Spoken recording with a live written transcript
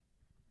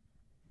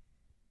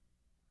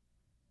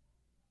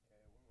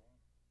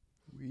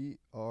We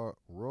are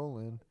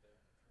rolling.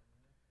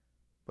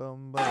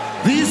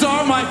 These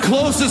are my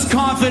closest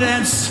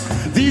confidants.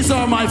 These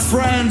are my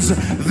friends.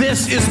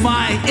 This is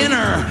my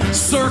inner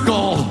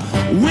circle.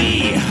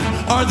 We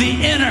are the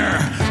inner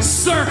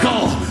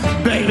circle,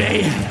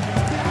 baby.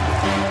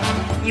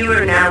 You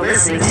are now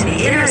listening to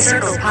the Inner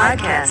Circle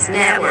Podcast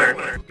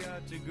Network.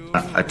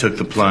 I took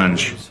the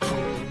plunge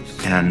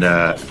and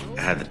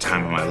had the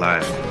time of my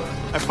life.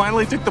 I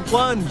finally took the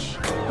plunge.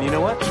 And you know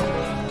what?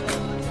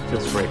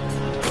 Feels great.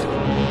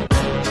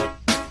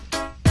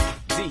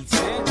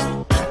 D10.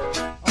 Oh,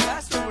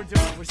 that's what we're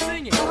doing. We're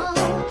singing. Y'all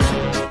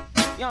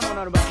know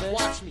nothing about that.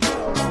 Watch me.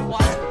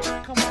 Watch me.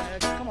 Come on,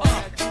 Ed. Come on,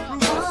 Ed.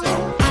 Prove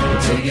yourself.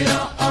 Dig it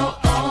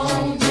up,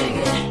 dig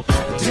it.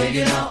 Dig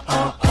it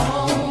up,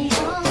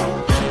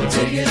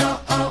 dig it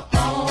up,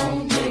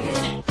 dig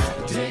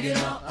it. Dig it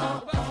up,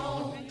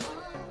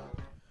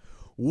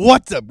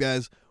 What's up,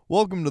 guys?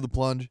 Welcome to The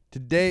Plunge.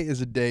 Today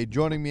is a day.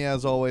 Joining me,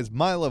 as always,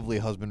 my lovely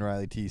husband,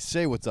 Riley T.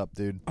 Say what's up,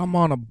 dude. I'm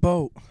on a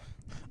boat.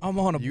 I'm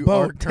on a You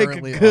boat. are Take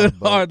currently a on good a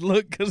boat. hard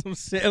look because I'm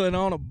sailing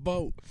on a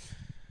boat.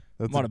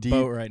 That's I'm on a deep,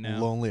 boat right now.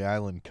 Lonely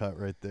Island cut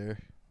right there.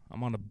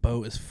 I'm on a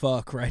boat as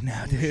fuck right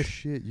now, dude.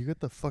 Shit, you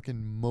got the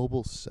fucking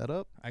mobile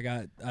setup?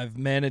 I've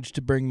managed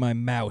to bring my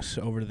mouse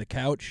over to the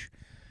couch.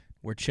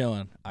 We're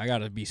chilling. I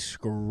gotta be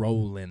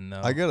scrolling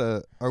though.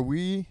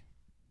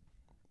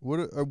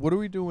 What are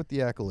we doing with the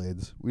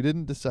accolades? We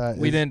didn't decide.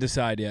 We didn't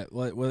decide yet.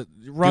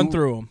 Run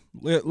through them.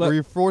 We're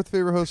your fourth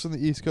favorite host on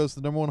the East Coast,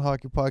 the number one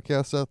hockey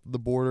podcast south of the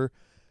border,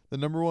 the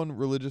number one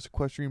religious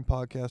equestrian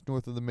podcast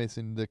north of the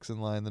Mason-Dixon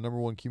line, the number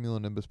one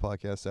cumulonimbus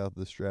podcast south of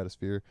the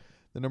stratosphere,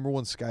 the number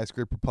one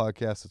skyscraper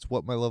podcast. It's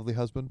What My Lovely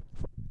Husband.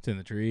 It's in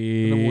the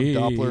trees. The number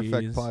one Doppler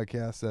effect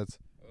podcast. That's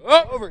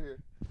over here.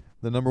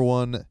 The number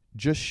one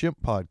Just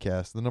Shimp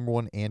podcast. The number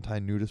one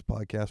anti-nudist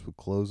podcast with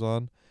clothes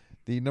on.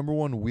 The number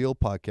one wheel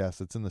podcast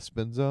that's in the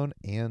spin zone,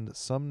 and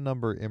some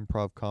number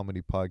improv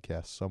comedy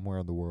podcast somewhere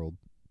in the world.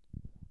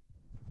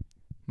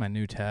 My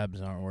new tabs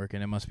aren't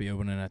working. It must be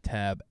opening a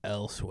tab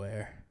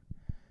elsewhere.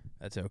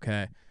 That's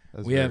okay.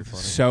 That's We very have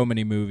funny. so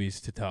many movies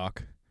to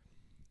talk.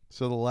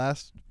 So the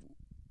last,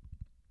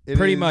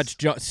 Pretty much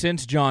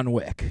since John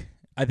Wick.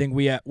 I think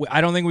I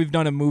don't think we've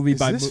done a movie Is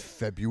by this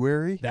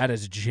February? That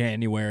is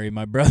January,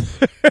 my brother.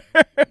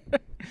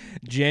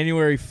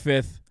 January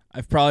 5th.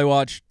 I've probably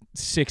watched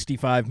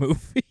 65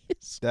 movies.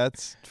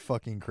 That's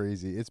fucking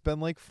crazy. It's been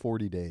like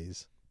 40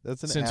 days.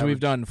 That's an Since average. we've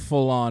done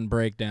full-on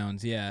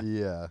breakdowns, yeah.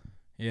 Yeah.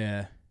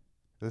 Yeah.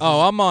 This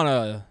Oh, is- I'm on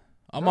a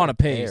on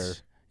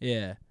pace. tear.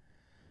 Yeah.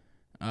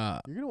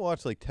 You're gonna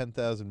watch like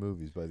 10,000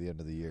 movies by the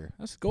end of the year.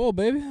 That's the goal,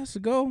 baby. That's the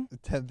goal.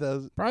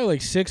 10,000. Probably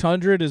like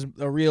 600 is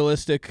a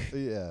realistic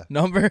Yeah.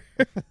 number.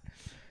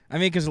 I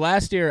mean, because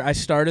last year I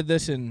started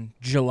this in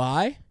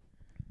July,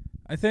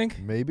 I think.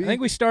 Maybe. I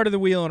think we started the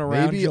wheel in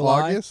around Maybe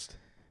July. August.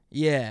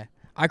 Yeah.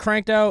 I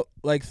cranked out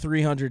like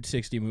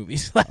 360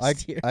 movies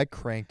last year. I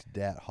cranked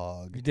that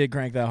hog. You did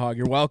crank that hog.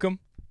 You're welcome.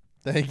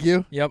 Thank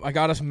you. Yep, I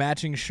got us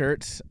matching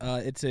shirts.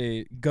 It's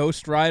a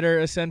Ghost Rider,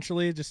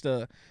 essentially, just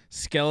a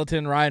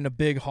skeleton riding a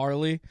big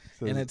Harley,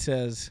 and it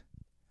says,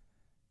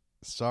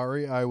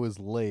 "Sorry, I was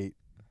late.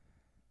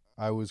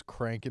 I was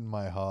cranking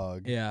my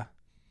hog." yeah.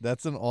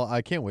 That's an all.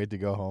 I can't wait to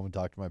go home and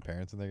talk to my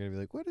parents, and they're gonna be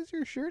like, "What does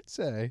your shirt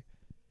say?"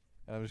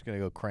 And I'm just gonna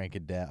go crank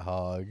it that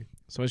hog.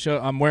 So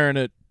I'm wearing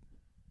it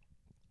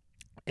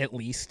at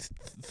least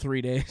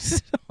 3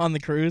 days on the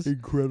cruise.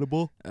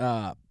 Incredible.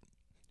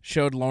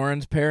 Showed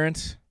Lauren's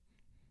parents.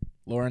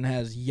 Lauren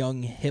has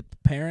young, hip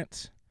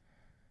parents.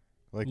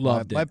 Like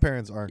Loved my it.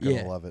 parents aren't gonna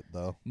Yeah. love it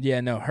though.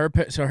 Yeah, no,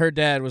 so her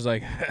dad was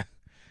like,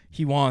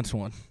 he wants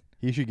one.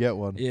 He should get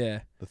one.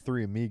 Yeah. The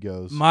three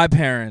amigos. My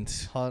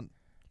parents, Hunt,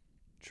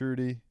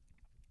 Trudy,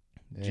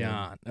 and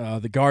John,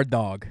 the guard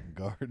dog.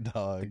 Guard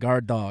Dog. The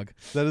guard dog.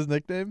 Is that his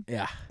nickname?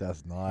 Yeah.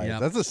 That's nice. Yep.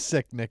 That's a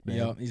sick nickname.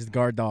 Yeah, he's the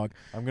guard dog.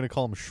 I'm gonna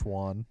call him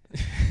Schwan.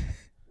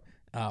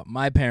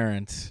 My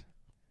parents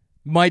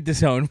might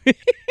disown me.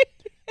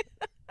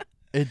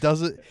 It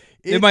doesn't.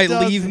 They might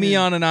leave me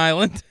on an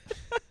island.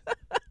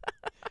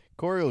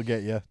 Corey will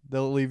get you.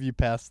 They'll leave you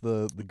past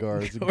the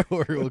guards, and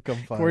Corey will come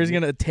find Corey's you.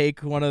 gonna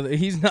take one of the.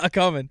 He's not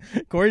coming.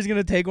 Corey's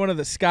gonna take one of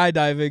the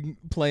skydiving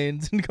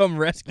planes and come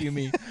rescue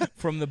me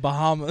from the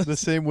Bahamas. The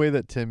same way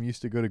that Tim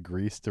used to go to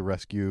Greece to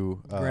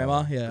rescue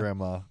Grandma, yeah.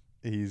 Grandma.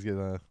 He's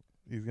gonna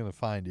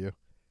find you.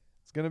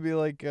 It's gonna be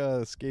like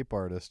Escape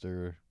Artist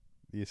or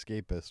The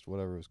Escapist,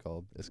 whatever it was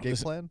called. Escape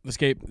Plan.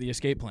 The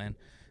escape plan.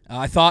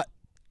 I thought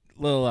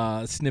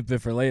little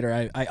snippet for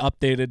later. I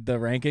updated the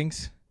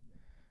rankings.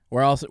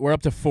 We're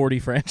up to 40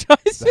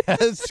 franchises.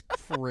 That's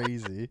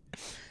crazy.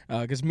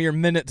 Because mere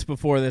minutes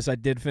before this, I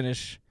did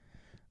finish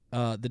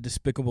the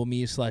Despicable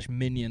Me /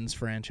 Minions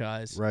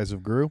franchise. Rise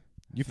of Gru.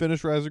 You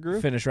finished Rise of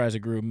Gru? Finish Rise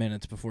of Gru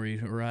minutes before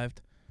you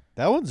arrived.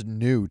 That one's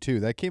new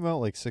too. That came out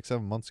like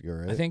 6-7 months ago,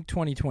 right? I think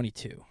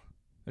 2022.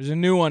 There's a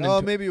new one.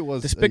 Maybe it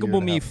was. Despicable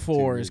Me 2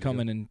 4 years is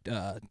coming ago.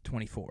 in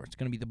 24. It's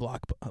going to be the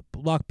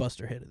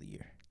blockbuster hit of the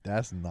year.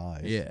 That's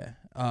nice. Yeah.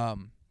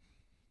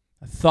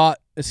 I thought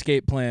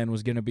Escape Plan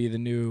was going to be the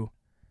new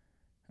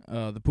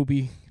the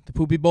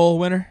Poopy Bowl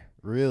winner.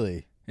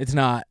 Really? It's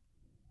not.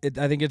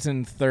 I think it's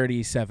in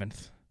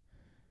 37th.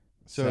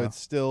 So it's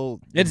still.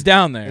 It's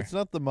down there. It's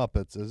not the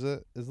Muppets, is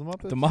it? Is the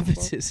Muppets? The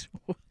Muppets is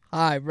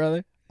high,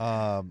 brother.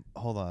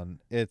 Hold on.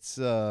 It's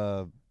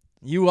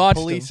you watched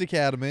Police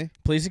Academy.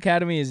 Police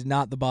Academy is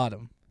not the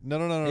bottom.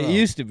 No. It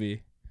used to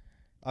be.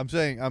 I'm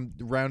saying I'm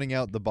rounding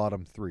out the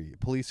bottom 3.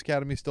 Police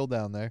Academy still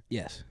down there.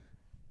 Yes.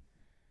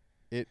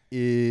 It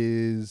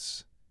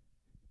is.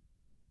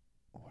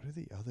 What are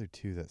the other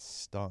 2 that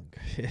stunk?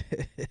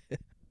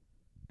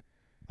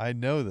 I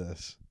know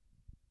this.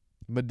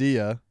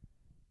 Medea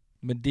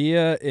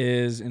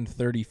is in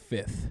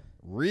 35th.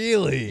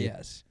 Really?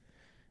 Yes.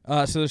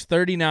 So there's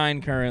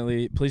 39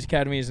 currently. Police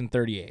Academy is in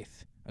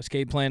 38th.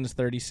 Escape Plan is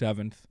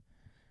 37th.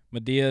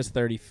 Medea is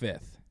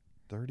 35th.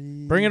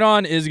 30. Bring It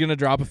On is going to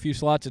drop a few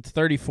slots. It's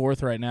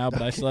 34th right now,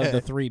 but I still have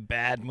the 3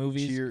 bad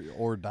movies. Cheer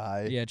or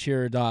Die. Yeah,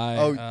 Cheer or Die.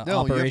 Oh, no,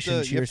 Operation you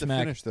have to Cheer Smack.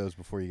 finish those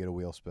before you get a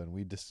wheel spin.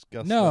 We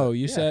discussed No, that.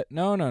 you said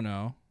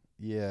no.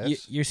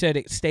 Yes. You said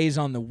it stays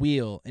on the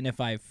wheel, and if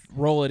I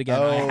roll it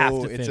again, I have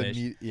to it's finish.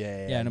 yeah,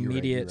 an you're immediate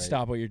right, you're right.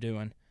 stop what you're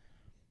doing.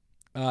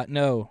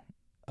 No,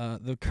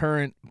 the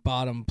current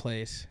bottom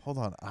place. Hold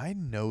on, I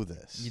know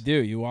this. You do.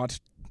 You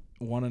watched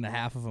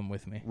 1.5 of them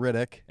with me. Triple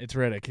X. It's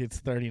Riddick.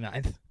 It's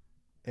 39th.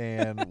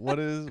 And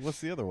what's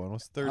the other one?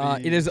 What's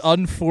 30? It is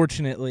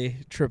unfortunately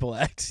Triple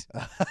X.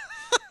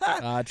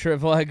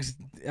 Triple X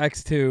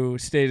X2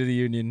 State of the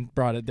Union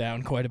brought it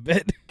down quite a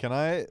bit. Can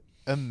I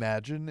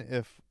imagine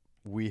if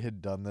we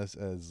had done this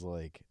as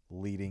like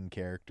leading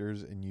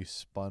characters and you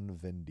spun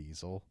Vin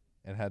Diesel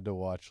and had to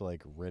watch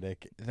like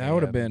Riddick? That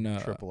would have been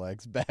Triple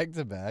X back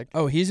to back.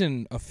 Oh, he's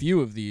in a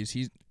few of these.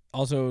 He's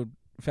also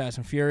Fast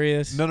and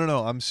Furious. No.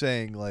 I'm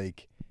saying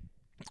like.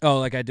 Oh,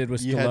 like I did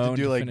with You Stallone had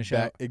to do like finish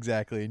out.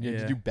 exactly, and you had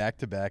Yeah. to do back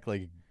to back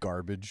like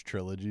garbage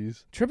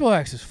trilogies. Triple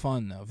X is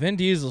fun though. Vin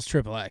Diesel's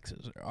Triple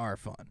X's are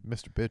fun.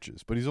 Mr.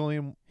 Bitches, but he's only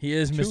in He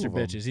is 2 Mr. of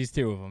 'em. Bitches. He's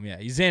 2 of them. Yeah,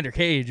 he's Xander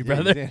Cage, Yeah,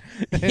 brother.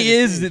 he's He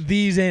is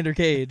the Xander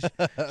Cage.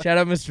 Shout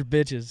out Mr.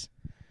 Bitches.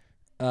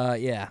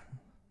 Yeah.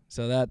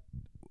 So that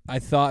I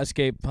thought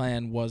Escape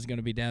Plan was going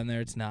to be down there.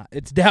 It's not.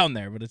 It's down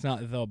there, but it's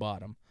not the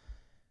bottom.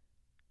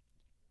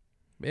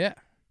 But yeah.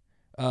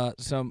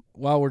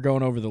 While we're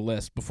going over the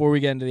list, before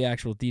we get into the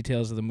actual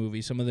details of the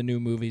movie, some of the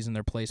new movies and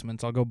their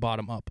placements, I'll go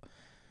bottom up.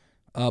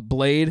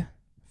 Blade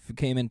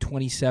came in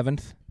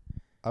 27th.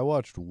 I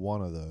watched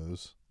one of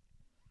those.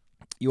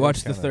 You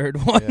watched the third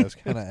one? Yeah, it was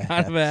kind of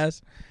kind of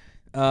ass.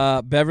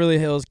 Beverly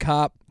Hills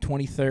Cop,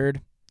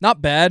 23rd.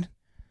 Not bad.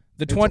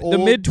 The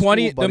mid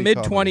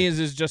 20s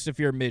is just if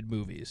you're mid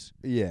movies.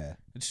 Yeah.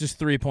 It's just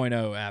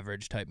 3.0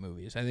 average type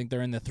movies. I think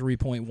they're in the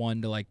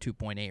 3.1 to like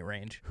 2.8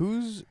 range.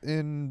 Who's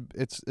in?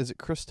 Is it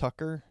Chris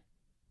Tucker?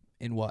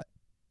 In what?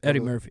 Eddie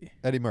Murphy.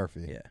 Eddie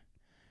Murphy. Yeah.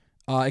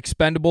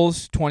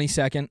 Expendables,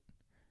 22nd.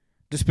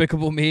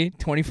 Despicable Me,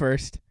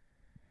 21st.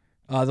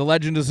 The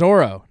Legend of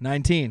Zorro,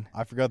 19.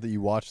 I forgot that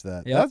you watched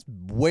that. Yep. That's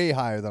way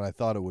higher than I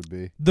thought it would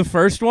be. The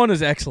first one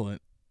is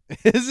excellent.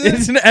 Is it?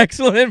 It's an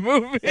excellent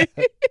movie.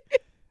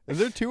 Is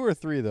there 2 or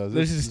 3 of those?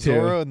 This It's is 2.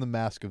 Zorro and the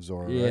Mask of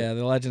Zorro. Yeah, right?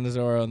 The Legend of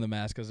Zorro and the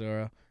Mask of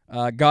Zorro.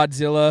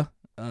 Godzilla,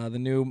 the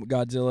new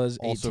Godzilla's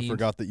 18th. Also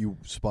forgot that you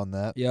spun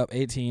that. Yep,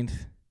 18th.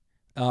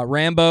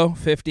 Rambo,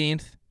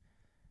 15th.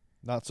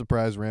 Not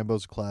surprised.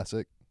 Rambo's a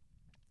classic.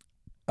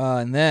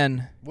 And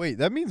then Wait,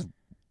 that means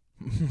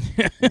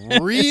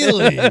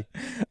really?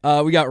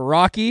 we got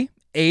Rocky,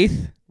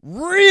 8th.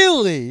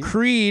 Really?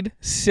 Creed,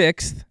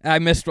 6th. I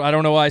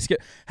don't know why I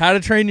skipped. How to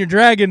Train Your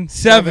Dragon,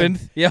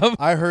 7th. Yep.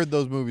 I heard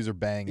those movies are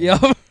banging.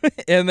 Yep.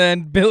 And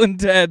then Bill and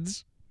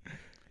Ted's.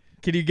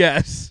 Can you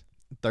guess?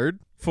 3rd?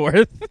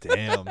 4th.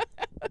 Damn.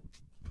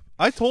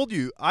 I told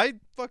you. I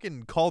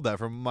fucking called that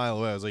from a mile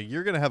away. I was like,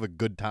 you're going to have a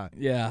good time.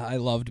 Yeah, I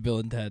loved Bill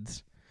and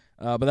Ted's.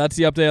 But that's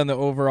the update on the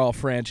overall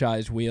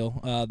franchise wheel.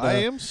 I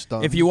am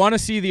stunned. If you want to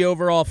see the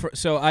overall,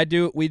 I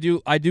do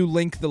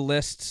link the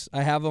lists.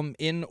 I have them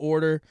in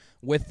order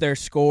with their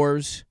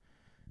scores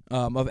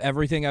of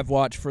everything I've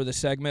watched for the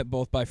segment,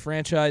 both by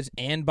franchise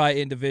and by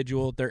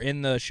individual. They're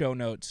in the show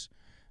notes.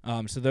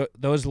 So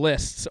those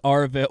lists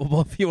are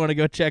available if you want to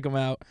go check them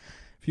out.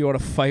 If you want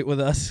to fight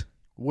with us.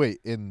 Wait,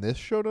 in this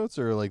show notes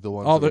or like the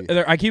ones?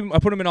 I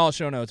put them in all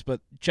show notes,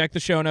 but check the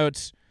show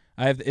notes.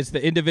 It's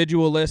the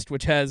individual list,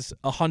 which has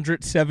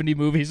 170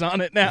 movies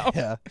on it now.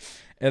 Yeah.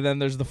 And then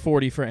there's the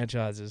 40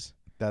 franchises.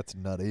 That's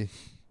nutty.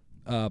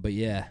 But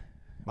yeah,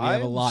 we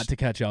have a lot to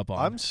catch up on.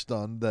 I'm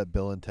stunned that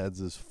Bill and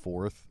Ted's is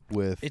 4th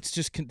with. It's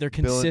just they're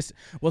consistent.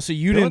 Well, so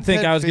you Bill didn't and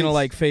think Ted I was going to Face-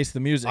 like Face the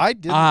Music. I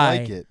didn't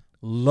like it.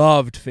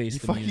 Loved Face You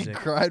the fucking Music.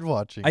 cried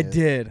watching I it.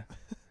 did.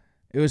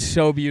 It was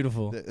so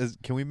beautiful.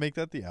 Can we make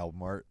that the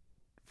album art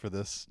for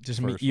this?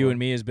 Just first you one? and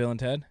me as Bill and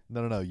Ted?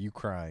 No, you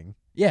crying.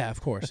 Yeah, of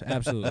course.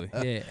 Absolutely.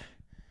 Yeah.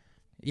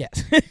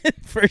 Yes,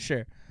 for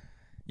sure.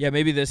 Yeah,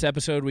 maybe this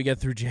episode we get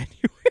through January.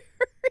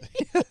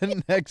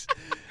 next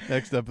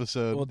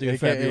episode. We'll do AKA,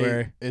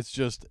 February. It's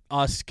just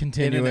Us in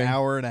continuing. an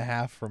hour and a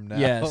half from now.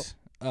 Yes.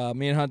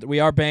 Me and Hunt, we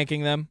are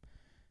banking them.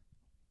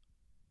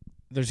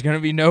 There's going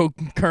to be no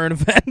current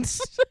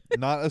events.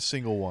 Not a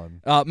single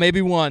one.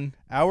 Maybe one.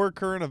 Our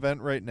current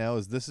event right now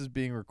is this is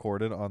being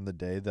recorded on the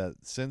day that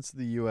since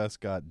the U.S.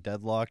 got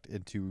deadlocked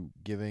into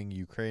giving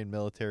Ukraine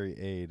military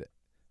aid,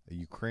 a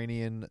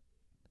Ukrainian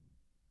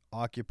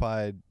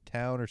occupied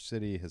town or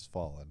city has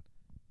fallen.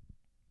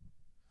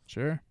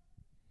 Sure.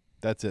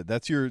 That's it.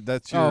 That's your.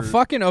 Oh,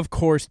 fucking of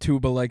course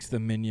Tuba likes the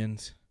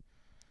Minions.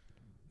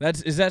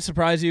 Does that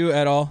surprise you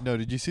at all? No,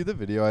 did you see the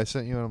video I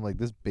sent you? And I'm like,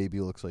 this baby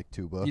looks like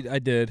Tuba. I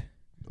did.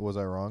 Was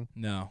I wrong?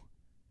 No.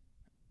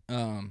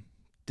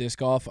 Disc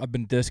golf. I've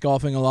been disc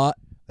golfing a lot.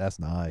 That's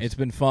nice. It's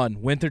been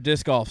fun. Winter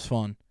disc golf's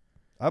fun.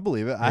 I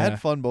believe it. I had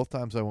fun both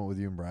times I went with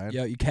you and Brian.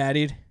 Yeah, you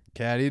caddied.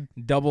 Caddied.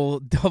 Double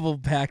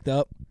packed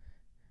up.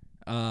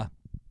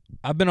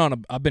 I've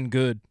been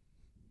good.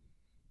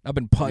 I've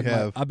been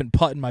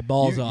putting my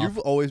balls off. You've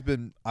always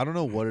been, I don't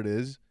know what it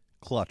is,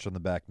 clutch on the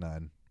back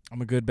nine.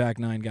 I'm a good back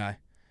nine guy.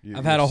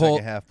 I've had a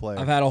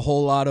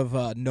whole lot of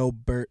no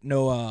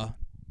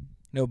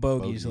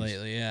bogeys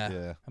lately.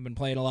 Yeah. I've been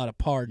playing a lot of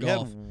par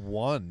golf. You had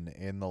one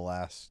in the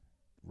last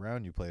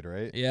round you played,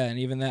 right? Yeah, and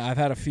even that I've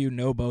had a few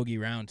no bogey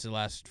rounds the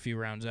last few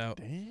rounds out.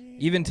 Damn.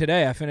 Even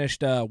today I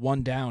finished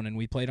one down, and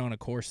we played on a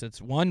course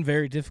that's one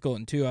very difficult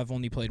and two I've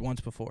only played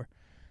once before.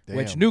 Damn.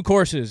 Which new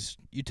courses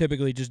you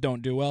typically just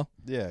don't do well.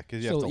 Yeah,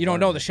 because you don't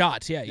know the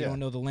shots. Yeah, you don't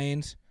know the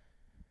lanes.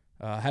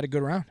 Had a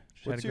good round.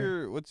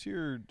 What's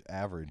your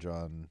average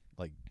on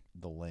like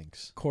the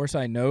links? Courses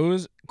I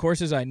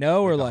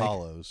know, or like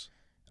hollows.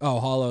 Oh,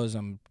 hollows.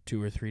 I'm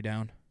 2 or 3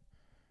 down.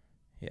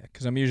 Yeah,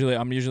 because I'm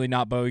usually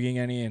not bogeying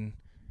any, and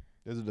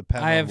does it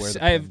depend on where the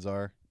pins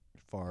are,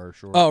 far or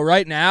short? Oh,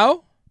 right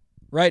now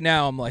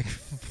I'm like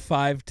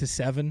 5 to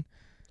 7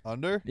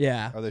 under.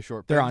 Yeah, are they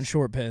short? They're pins? on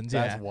short pins.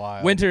 That's yeah,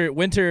 wild.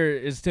 Winter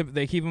is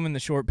they keep them in the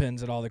short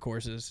pins at all the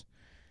courses.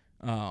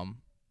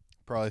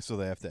 Probably so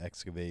they have to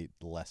excavate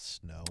less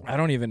snow. I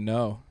don't even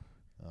know.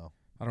 Oh,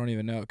 I don't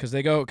even know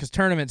because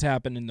tournaments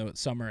happen in the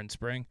summer and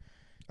spring.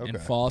 And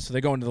fall, so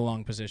they go into the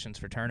long positions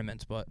for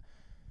tournaments. But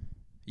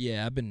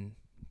yeah,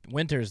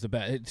 winter's the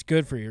best. It's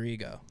good for your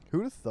ego. Who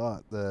would have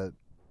thought that?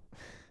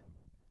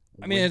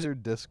 Winter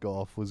disc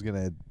golf was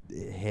gonna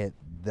hit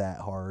that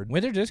hard.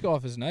 Winter disc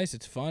golf is nice.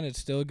 It's fun. It's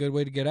still a good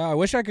way to get out. I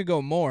wish I could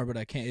go more, but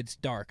I can't. It's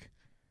dark.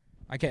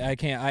 I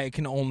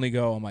can only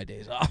go on my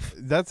days off.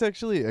 That's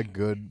actually a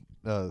good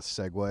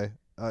segue.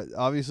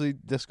 Obviously,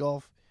 disc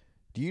golf.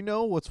 Do you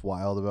know what's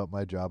wild about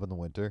my job in the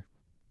winter?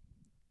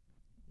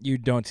 You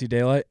don't see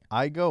daylight?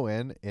 I go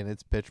in and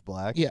it's pitch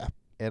black. Yeah.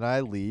 And I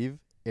leave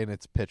and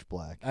it's pitch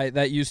black.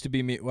 That used to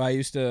be me.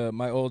 Well,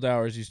 my old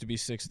hours used to be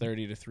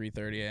 6:30 to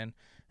 3:30, and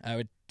I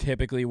would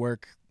typically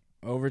work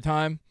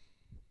overtime.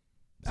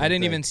 I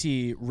didn't even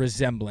see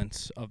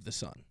resemblance of the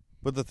sun.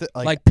 But the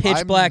like pitch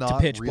I'm black not to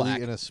pitch really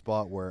black in a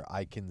spot where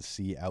I can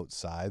see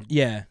outside.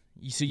 Yeah.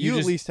 So you just,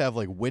 at least have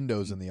like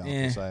windows in the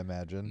office, I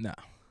imagine. No.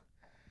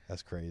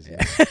 That's crazy.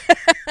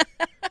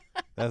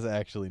 That's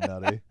actually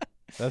nutty.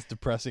 That's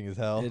depressing as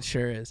hell. It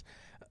sure is.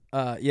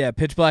 Yeah,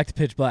 pitch black to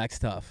pitch black's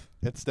tough.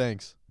 It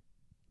stinks.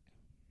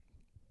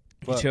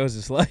 He chose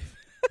this life.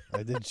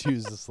 I did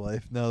choose this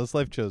life. No, this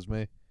life chose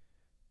me.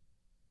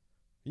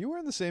 You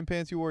wearing the same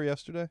pants you wore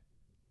yesterday?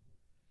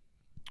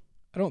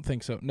 I don't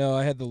think so. No,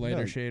 I had the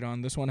lighter shade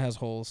on. This one has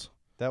holes.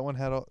 That one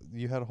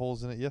you had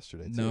holes in it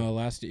yesterday too. No,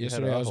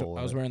 yesterday I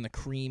was wearing the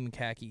cream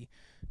khaki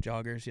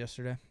joggers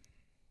yesterday.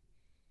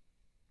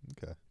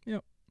 Okay.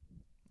 Yep.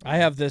 I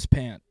have this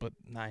pant, but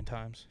 9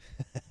 times.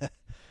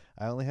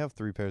 I only have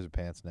 3 pairs of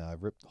pants now.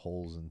 I've ripped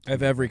holes in. I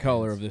have every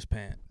color of this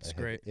pant. It's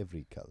great.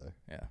 Every color.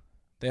 Yeah.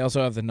 They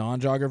also have the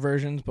non-jogger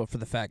versions, but for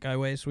the fat guy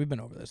waist. We've been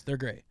over this. They're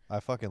great.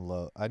 I fucking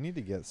love. I need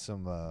to get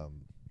some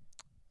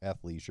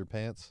athleisure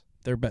pants.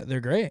 They're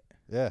great.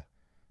 Yeah.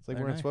 It's like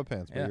wearing nice.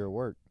 Sweatpants, but you're at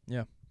work.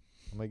 Yeah.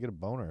 I might get a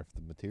boner if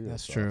the material.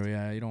 That's soft. true.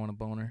 Yeah, you don't want a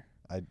boner.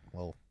 I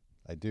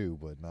do,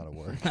 but not at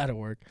work. Not at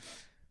work.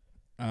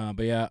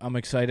 But yeah, I'm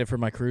excited for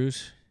my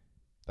cruise.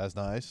 That's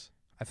nice.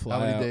 I fly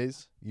How many out.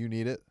 days? You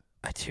need it?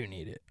 I do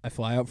need it. I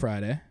fly out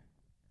Friday.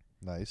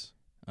 Nice.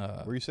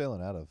 Where are you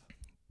sailing out of?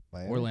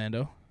 Miami?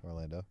 Orlando.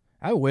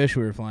 I wish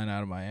we were flying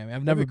out of Miami.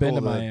 I've never been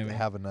to Miami.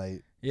 Have a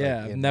night.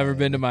 Yeah, I've never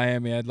been to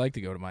Miami. I'd like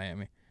to go to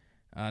Miami.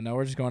 No,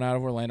 we're just going out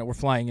of Orlando. We're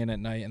flying in at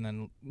night and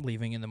then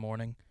leaving in the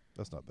morning.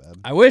 That's not bad.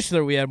 I wish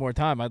that we had more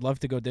time. I'd love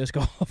to go disc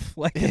golf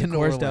like hit a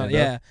course Orlando. down.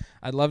 Yeah,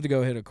 I'd love to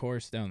go hit a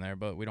course down there,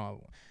 but we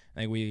don't.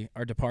 I think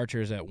our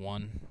departure is at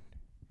 1.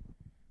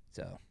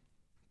 So,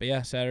 but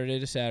yeah, Saturday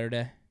to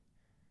Saturday,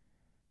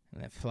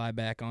 and then fly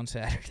back on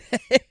Saturday.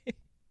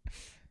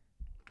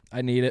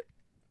 I need it.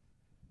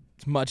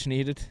 It's much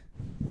needed.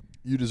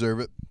 You deserve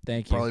it.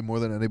 Thank you. Probably more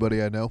than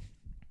anybody I know.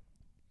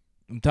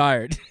 I'm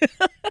tired.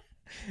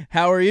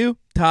 How are you?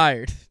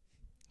 Tired.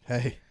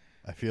 Hey,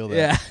 I feel that.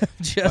 Yeah,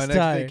 just my next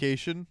tired.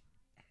 vacation,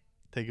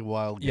 take a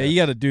wild guess. Yeah, you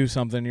got to do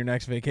something your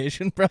next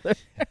vacation, brother.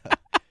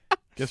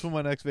 Guess what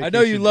my next vacation I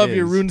know you love is.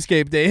 your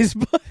RuneScape days,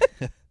 but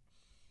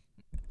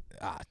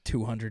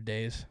 200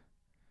 days.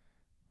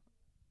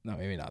 No,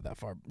 maybe not that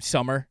far.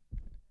 Summer.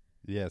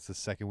 Yeah, it's the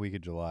second week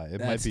of July. It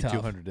That's might be tough.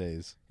 200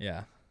 days.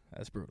 Yeah,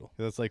 That's brutal.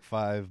 That's like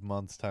 5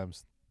 months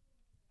times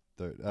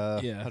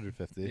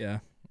 150. Yeah,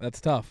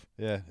 that's tough.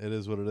 Yeah, it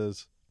is what it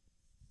is.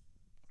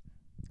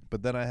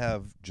 But then I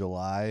have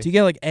July. Do you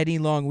get like any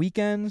long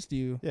weekends? Do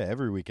you? Yeah,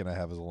 every weekend I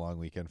have is a long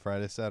weekend.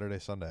 Friday, Saturday,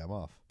 Sunday, I'm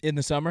off. In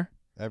the summer?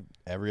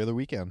 Every other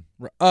weekend.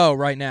 Oh,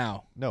 right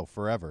now. No,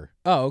 forever.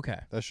 Oh,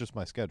 okay. That's just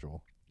my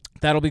schedule.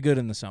 That'll be good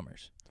in the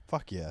summers.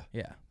 Fuck yeah.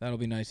 Yeah, that'll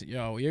be nice.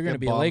 Yo, you're gonna Get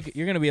be a lake.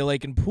 You're gonna be a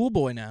lake and pool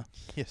boy now.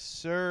 Yes,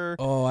 sir.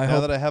 Oh, now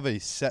that I have a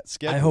set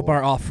schedule. I hope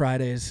our off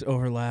Fridays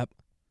overlap.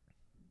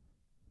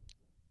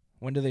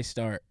 When do they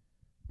start?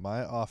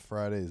 My off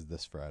Friday is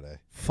this Friday.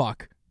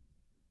 Fuck.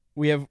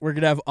 We're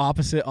gonna have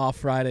opposite off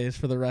Fridays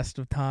for the rest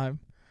of time.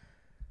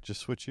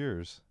 Just switch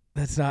yours.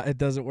 That's not. It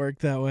doesn't work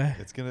that way.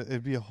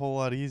 It'd be a whole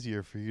lot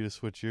easier for you to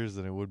switch yours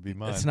than it would be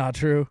mine. That's not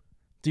true.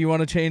 Do you want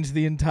to change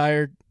the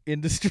entire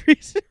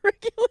industry's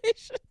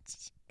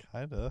regulations?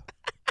 Kinda.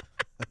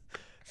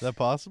 Is that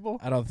possible?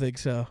 I don't think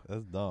so.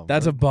 That's dumb.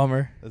 That's a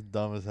bummer. That's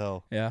dumb as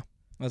hell. Yeah,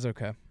 that's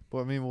okay. But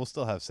I mean, we'll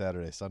still have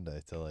Saturday,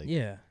 Sunday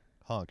to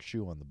honk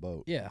shoe on the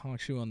boat. Yeah,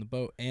 honk shoe on the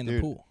boat and Dude,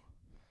 the pool.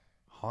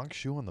 Honk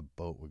shoe on the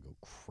boat would go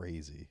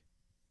crazy.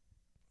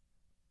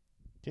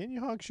 Can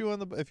you honk shoe on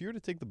the boat? If you were to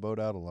take the boat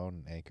out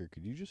alone and anchor,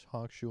 could you just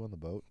honk shoe on the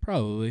boat?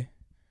 Probably.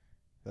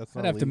 That's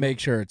not I'd have to legal? make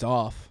sure it's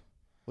off.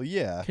 Well,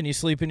 yeah. Can you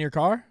sleep in your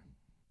car?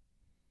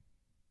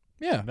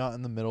 Yeah. Not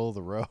in the middle of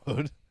the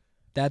road.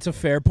 That's a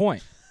fair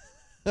point.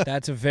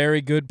 That's a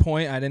very good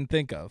point I didn't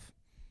think of.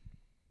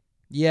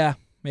 Yeah,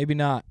 maybe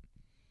not.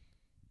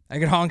 I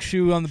could honk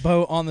shoe on the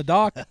boat on the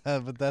dock.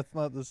 But that's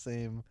not the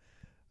same.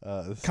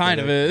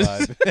 Kind of is.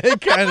 It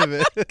kind of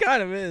is.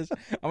 Kind of is.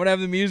 I'm gonna have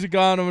the music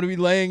on. I'm gonna be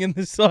laying in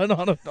the sun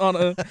on a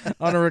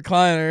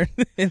recliner,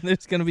 and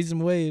there's gonna be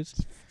some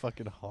waves.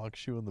 Fucking honk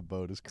shoe on the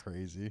boat is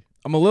crazy.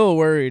 I'm a little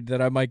worried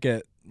that I might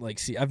get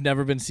I've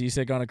never been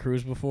seasick on a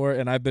cruise before,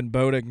 and I've been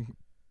boating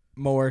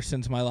more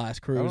since my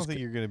last cruise. I don't think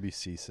you're gonna be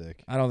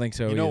seasick. I don't think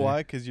so. You know either. why?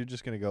 Because you're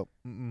just gonna go,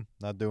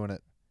 not doing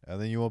it,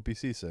 and then you won't be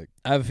seasick.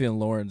 I have a feeling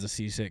Lauren's a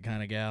seasick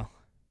kind of gal.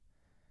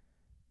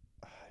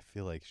 I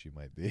feel like she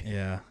might be.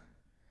 Yeah.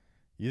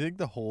 You think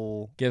the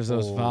whole Gives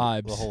those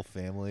vibes. The whole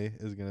family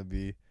is gonna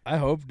be I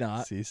hope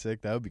not.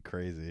 seasick? That would be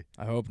crazy.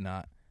 I hope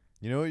not.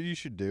 You know what you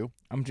should do?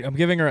 I'm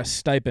giving her a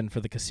stipend for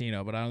the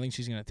casino, but I don't think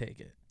she's gonna take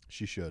it.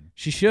 She should.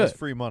 She should. That's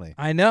free money.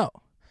 I know,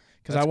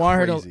 because I That's want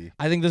her crazy. to.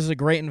 I think this is a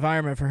great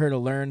environment for her to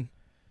learn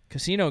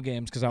casino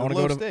games. Because I want to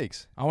low go to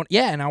stakes.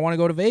 and I want to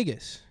go to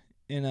Vegas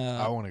in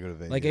I want to go to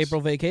Vegas. like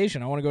April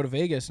vacation. I want to go to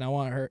Vegas, and I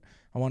want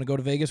to go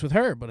to Vegas with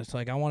her. But it's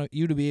like I want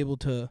you to be able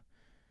to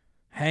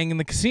hang in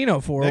the casino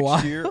for a while.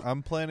 Next year,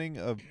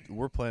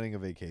 we're planning a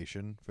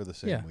vacation for the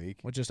same week.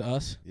 With just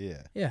us.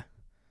 Yeah. Yeah.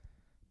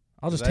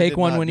 I'll just 'Cause I take did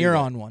one not when do you're that.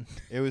 on one.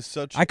 It was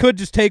such. I could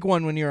just take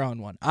one when you're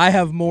on one. I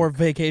have more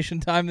vacation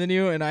time than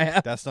you, and I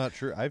have. That's not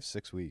true. I have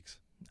 6 weeks.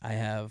 I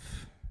have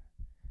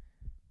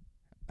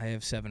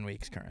 7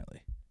 weeks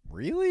currently.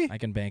 Really? I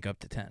can bank up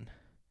to 10.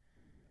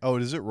 Oh,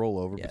 does it roll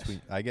over Yes.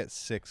 between? I get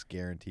 6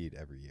 guaranteed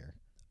every year.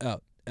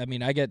 Oh, I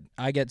mean, I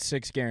get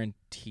 6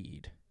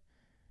 guaranteed.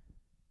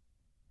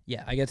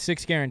 Yeah, I get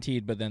 6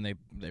 guaranteed, but then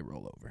they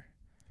roll over.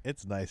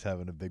 It's nice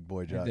having a big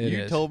boy job. It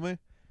You is. told me.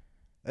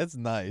 That's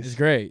nice. It's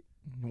great.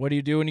 What do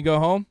you do when you go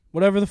home?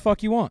 Whatever the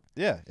fuck you want.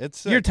 Yeah,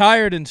 it's sick. You're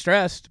tired and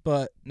stressed,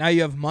 but now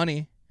you have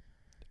money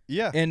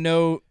Yeah. and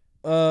no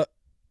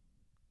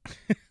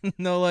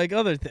like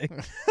other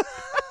thing.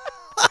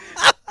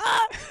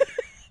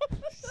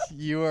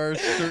 You are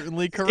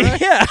certainly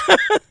correct. Yeah.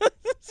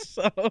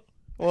 So,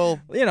 Well,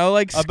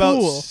 like school.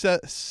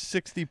 about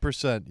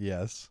 60%,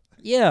 yes.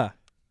 Yeah.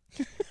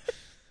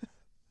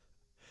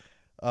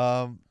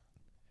 No.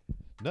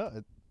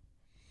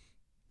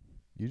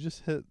 You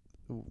just hit.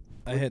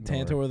 I hit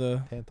Tantor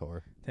the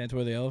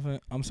Tantor. the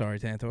elephant. I'm sorry,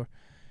 Tantor.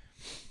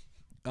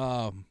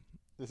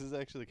 This is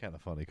actually kind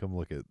of funny. Come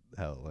look at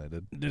how it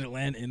landed. Did it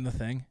land in the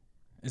thing?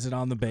 Is it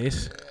on the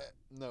base?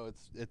 No,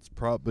 it's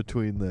propped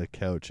between the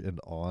couch and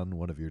on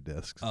one of your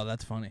discs. Oh,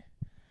 that's funny.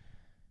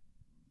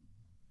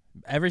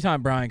 Every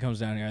time Brian comes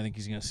down here, I think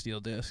he's gonna steal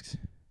discs.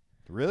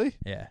 Really?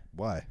 Yeah.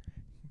 Why?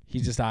 He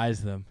just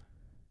eyes them.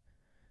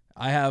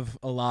 I have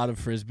a lot of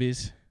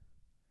Frisbees.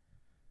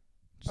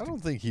 I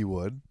don't think he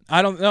would.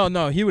 I don't.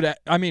 No. He would.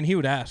 He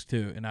would ask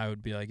too, and I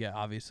would be like, yeah,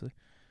 obviously.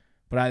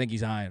 But I think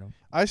he's eyeing them.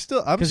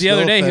 Because the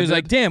other day he was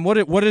like, damn,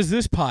 what is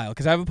this pile?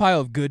 Because I have a pile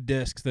of good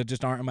discs that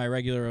just aren't in my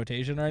regular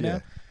rotation right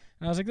now.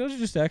 And I was like, those are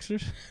just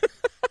extras.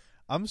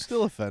 I'm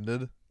still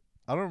offended.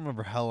 I don't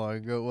remember how long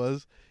ago it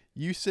was.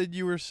 You said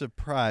you were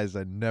surprised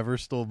I never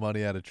stole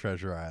money out of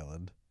Treasure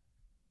Island.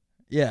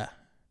 Yeah.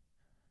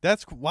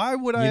 Why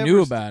would I? You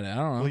knew about it. I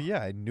don't know. Well,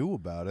 yeah, I knew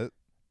about it.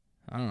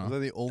 I don't know. Was I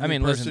the only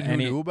person who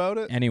knew about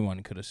it?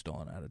 Anyone could have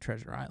stolen out of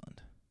Treasure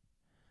Island.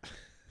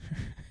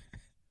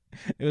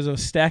 It was a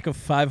stack of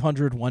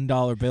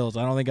 $501 bills.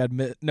 I don't think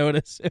I'd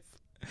notice if,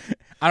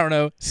 I don't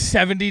know,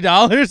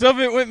 $70 of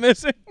it went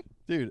missing.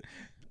 Dude,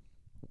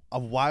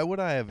 why would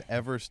I have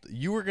ever...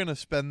 you were going to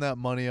spend that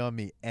money on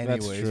me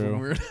anyways when we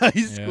were in high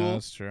school. Yeah,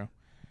 that's true.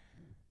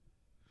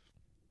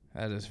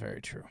 That is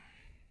very true.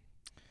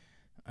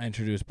 I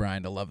introduced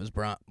Brian to Love is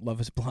Blind. Love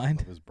is Brian.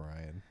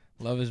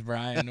 Love is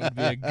Brian would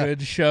be a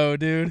good show,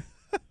 dude.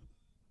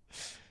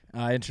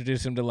 I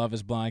introduced him to Love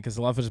is Blind because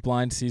Love is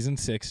Blind season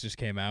 6 just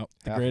came out.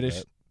 The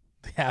greatest.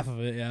 Half of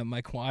it, yeah.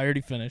 I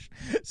already finished.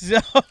 So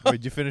Wait,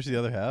 did you finish the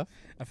other half?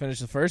 I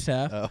finished the first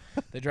half. Oh.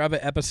 They drop it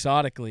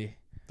episodically.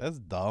 That's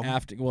dumb.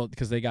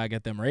 Because they gotta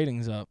get them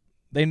ratings up.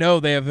 They know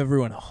they have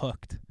everyone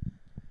hooked.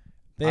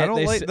 I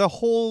don't like the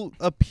whole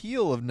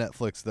appeal of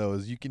Netflix though.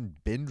 Is you can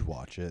binge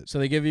watch it. So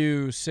they give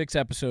you 6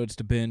 episodes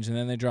to binge, and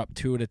then they drop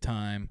 2 at a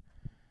time.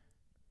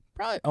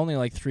 Probably only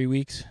like 3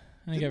 weeks.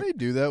 Didn't they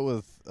do that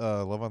with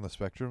Love on the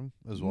Spectrum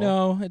as well?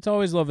 No, it's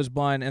always Love is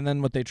Blind. And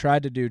then what they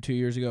tried to do 2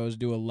 years ago is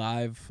do a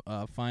live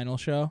final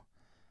show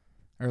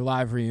or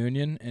live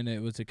reunion, and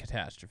it was a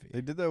catastrophe. They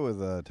did that with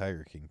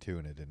Tiger King too,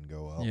 and it didn't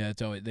go well. Yeah,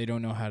 it's always, they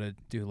don't know how to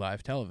do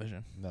live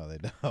television. No, they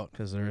don't.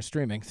 Because they're a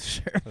streaming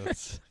service.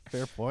 That's a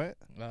fair point.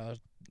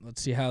 Let's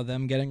see how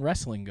them getting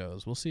wrestling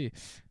goes. We'll see.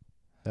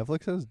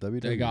 Netflix has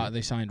WWE.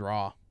 They signed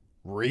Raw.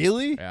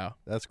 Really? Yeah.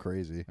 That's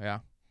crazy. Yeah.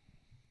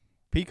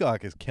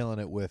 Peacock is killing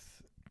it with.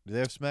 Do they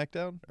have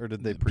SmackDown, or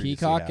did they previously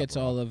Peacock have gets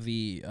Raw? all of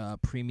the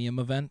premium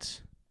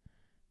events.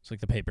 It's like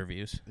the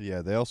pay-per-views.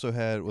 Yeah, they also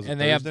had, was it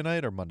And they Thursday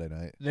night or Monday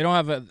night? They don't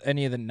have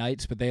any of the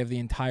nights, but they have the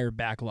entire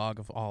backlog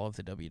of all of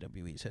the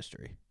WWE's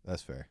history.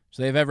 That's fair.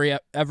 So they have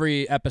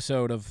every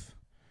episode of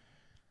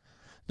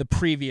the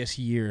previous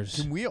years.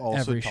 Can we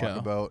also talk show.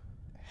 about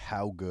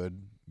how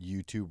good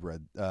YouTube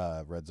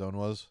Red Zone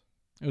was?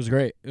 It was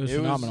great. It was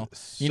phenomenal.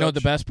 You know what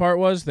the best part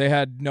was? They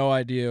had no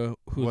idea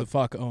who the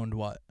fuck owned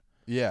what.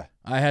 Yeah.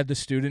 I had the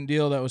student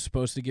deal that was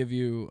supposed to give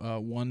you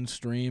one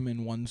stream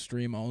and one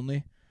stream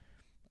only.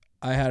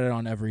 I had it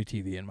on every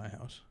TV in my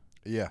house.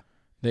 Yeah.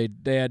 They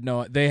had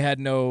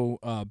no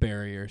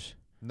barriers.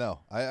 No,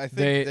 I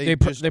think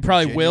they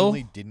probably will.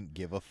 Didn't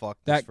give a fuck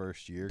That- this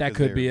first year. that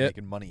could be it.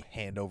 Making money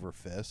hand over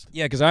fist.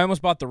 Yeah, because I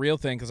almost bought the real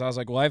thing because I was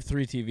like, well, I have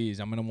 3 TVs.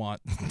 I'm gonna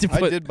want. To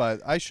put, I did buy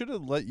it. I should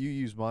have let you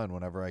use mine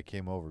whenever I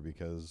came over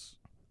because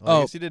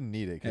I guess you didn't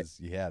need it because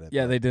you had it.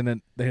 Yeah, but they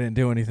didn't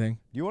do anything.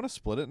 You want to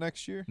split it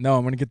next year? No,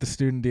 I'm gonna get the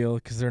student deal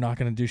because they're not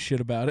gonna do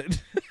shit about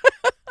it.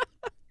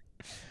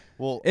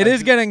 Well, it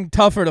is getting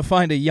tougher to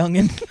find a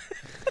youngin.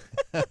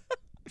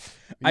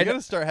 You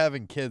gotta start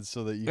having kids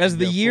so that you. As can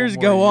the get 4 years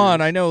more go on,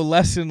 years. I know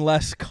less and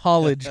less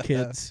college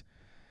kids.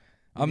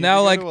 You I'm need now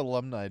to go like to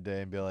alumni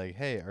day and be like,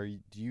 "Hey,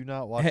 do you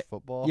not watch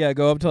football?" Yeah,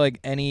 go up to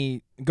like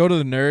go to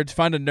the nerds,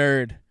 find a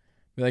nerd,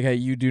 be like, hey,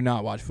 you do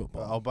not watch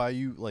football. I'll buy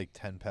you like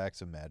 10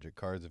 packs of Magic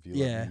cards if you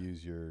let me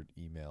use your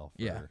email.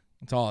 For Yeah,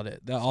 that's all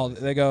it is.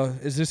 They go,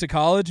 is this a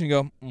college? And you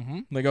go, mm-hmm.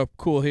 They go,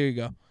 cool, here you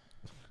go.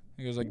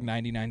 It was like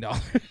 $99.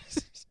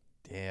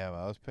 Damn,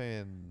 I was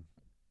paying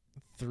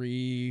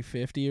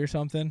 $350 or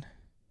something.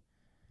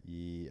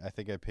 Yeah, I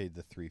think I paid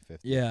the $350 for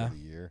the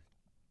year.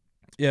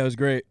 Yeah, it was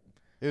great.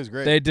 It was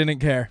great. They didn't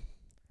care.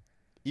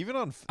 Even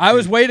on, I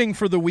was waiting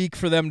for the week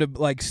for them to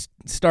like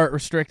start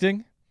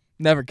restricting.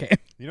 Never came.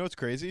 You know what's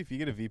crazy? If you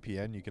get a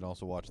VPN, you can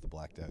also watch the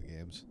blacked out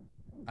games.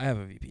 I have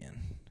a VPN.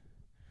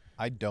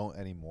 I don't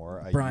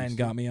anymore. Brian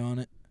got me on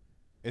it.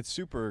 It's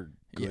super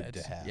good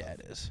to have. Yeah,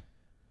 it is.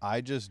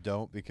 I just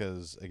don't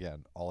because,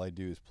 again, all I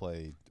do is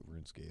play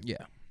RuneScape.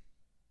 Yeah.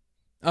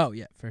 Oh,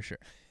 yeah, for sure.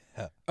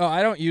 Oh,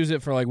 I don't use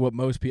it for like what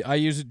most people. I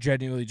use it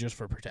genuinely just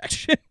for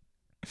protection.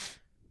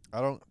 I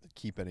don't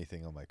keep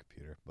anything on my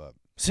computer, but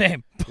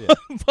same. Yeah.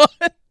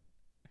 But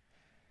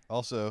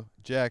also,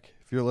 Jack,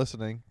 if you're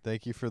listening,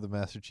 thank you for the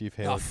Master Chief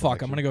Halo. Oh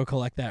fuck, I'm gonna go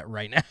collect that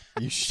right now.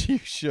 You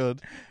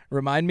should.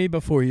 Remind me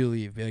before you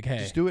leave. Be like, hey,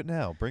 just do it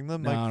now. Bring the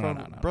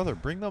microphone, no. brother.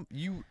 Bring them.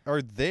 You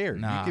are there.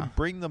 Nah. You can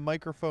bring the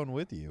microphone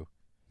with you.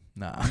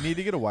 Nah. You need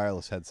to get a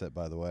wireless headset,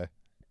 by the way.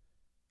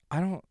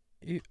 I don't.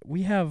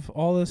 We have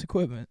all this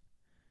equipment.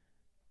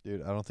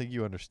 Dude, I don't think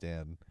you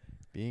understand.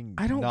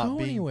 I don't go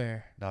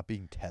anywhere. Not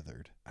being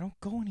tethered. I don't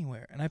go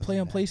anywhere, and I play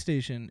on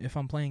PlayStation if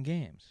I'm playing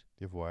games.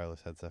 Do you have a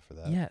wireless headset for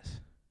that? Yes.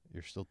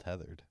 You're still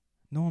tethered.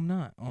 No, I'm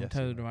not. Oh, Yes, I'm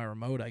tethered to my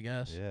remote, I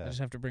guess. Yeah. I just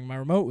have to bring my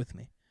remote with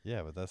me.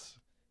 Yeah, but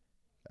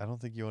I don't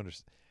think you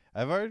understand.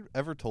 Have I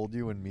ever told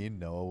you when me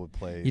and Noah would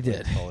play You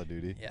did. Call of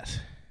Duty? Yes.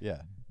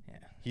 Yeah. Yeah.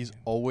 He's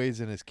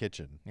always in his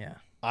kitchen. Yeah.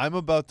 I'm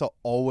about to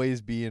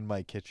always be in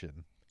my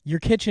kitchen. Your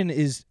kitchen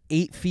is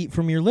 8 feet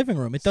from your living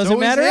room. It So doesn't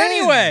is matter his.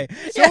 anyway.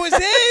 So is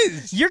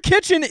his. Your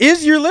kitchen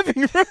is your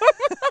living room.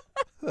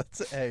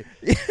 That's a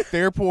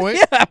fair point.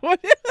 Yeah.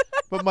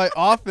 But my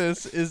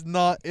office is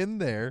not in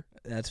there.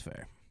 That's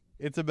fair.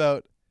 It's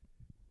about,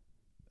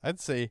 I'd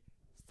say,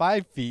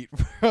 5 feet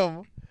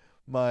from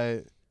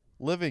my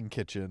living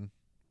kitchen.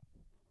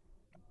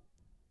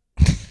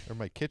 Or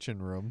my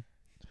kitchen room.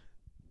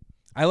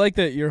 I like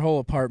that your whole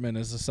apartment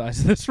is the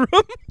size of this room.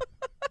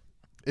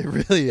 It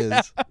really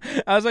is.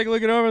 I was like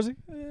looking over. I was like,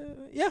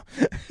 yeah.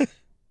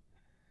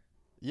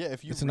 Yeah,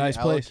 if you It's a nice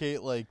place.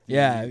 allocate like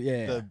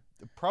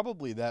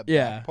probably that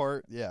back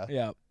part, yeah.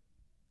 Yeah.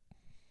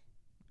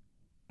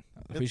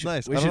 It's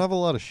nice. I don't have a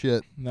lot of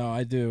shit. No,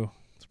 I do.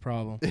 It's a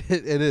problem.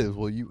 It is.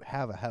 Well, you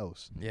have a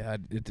house. Yeah,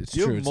 it's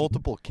you true. have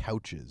multiple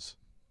couches.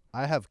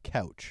 I have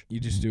couch. You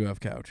just do have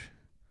couch.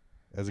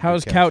 As a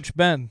How's good couch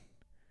been?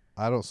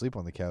 I don't sleep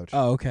on the couch.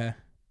 Oh, okay.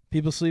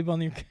 People sleep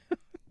on your couch.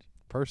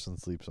 Person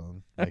sleeps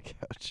on my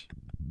couch.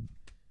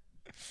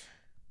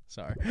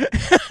 Sorry.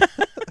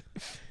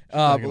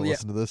 Not gonna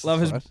listen to this.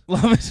 Love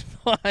is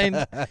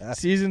Blind.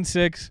 Season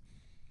 6.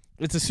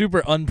 It's a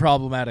super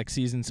unproblematic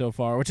season so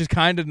far, which is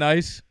kind of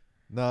nice.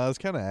 No, it's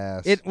kind of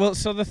ass.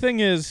 So the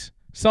thing is,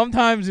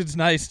 sometimes it's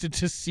nice to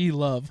just see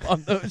love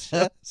on those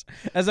shows.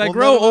 As I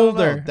grow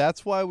older, no.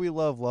 That's why we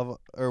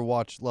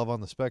watch Love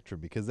on the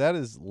Spectrum, because that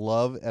is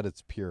love at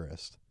its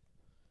purest.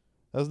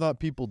 That's not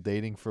people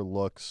dating for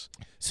looks.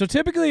 So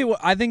typically,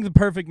 I think the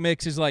perfect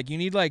mix is like you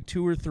need like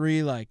 2 or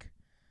 3 like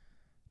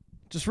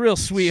just real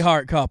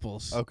sweetheart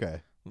couples.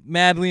 Okay.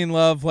 Madly in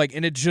love,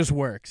 and it just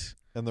works.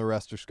 And the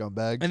rest are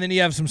scumbags. And then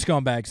you have some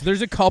scumbags.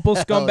 There's a couple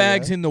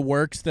scumbags in the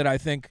works that I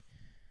think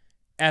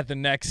at the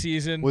next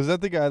season. Was that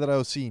the guy that I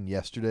was seeing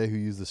yesterday who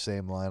used the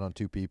same line on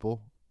 2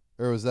 people?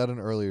 Or was that an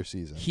earlier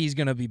season? He's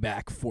going to be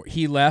back.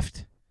 He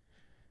left.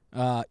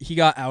 He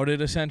got outed,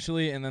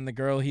 essentially, and then the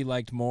girl he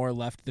liked more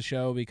left the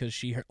show because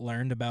she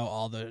learned about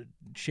all the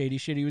shady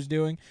shit he was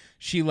doing.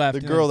 She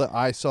left. The girl that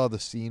I saw the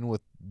scene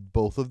with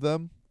both of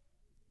them?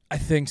 I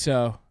think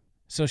so.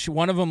 So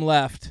one of them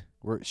left.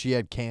 Where she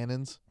had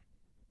cannons?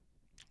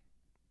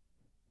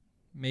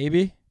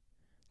 Maybe.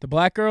 The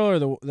black girl or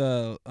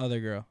the other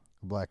girl?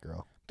 Black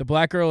girl. The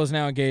black girl is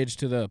now engaged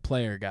to the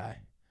player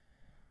guy.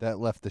 That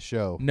left the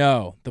show.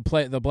 No, the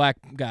black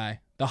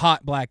guy. The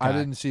hot black guy. I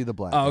didn't see the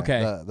black guy.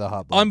 Okay. The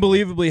hot black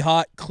Unbelievably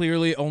hot,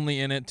 clearly only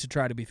in it to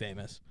try to be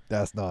famous.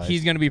 That's nice.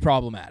 He's going to be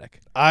problematic.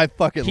 I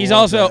fucking He's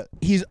love also that.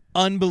 He's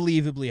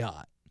unbelievably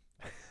hot.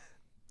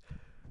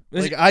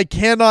 I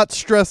cannot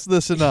stress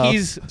this enough.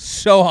 He's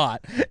so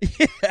hot.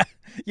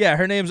 Yeah,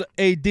 her name's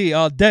AD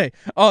all day.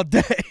 All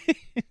day.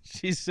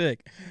 She's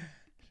sick.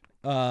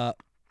 Yeah,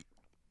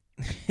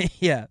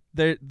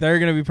 they're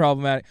going to be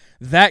problematic.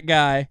 That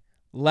guy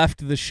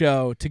left the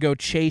show to go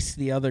chase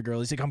the other girl.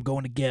 He's like, I'm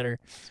going to get her.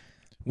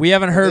 We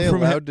haven't heard from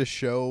him. Allowed to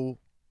show.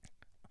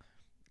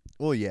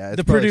 Well, yeah.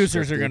 The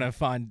producers are going to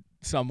find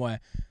some way.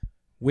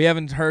 We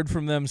haven't heard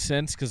from them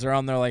since because they're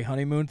on their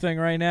honeymoon thing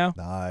right now.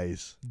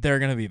 Nice. They're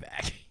going to be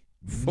back.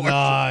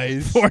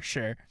 Nice. For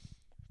sure.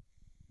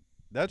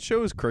 That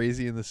show is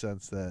crazy in the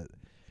sense that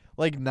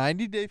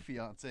 90 Day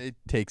Fiancé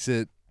takes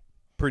it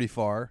pretty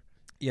far.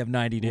 You have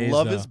 90 days.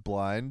 Love is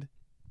Blind.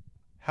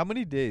 How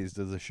many days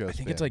does the show I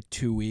think span? it's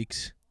 2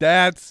 weeks.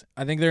 I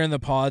think they're in the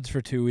pods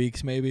for 2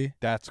 weeks, maybe.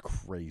 That's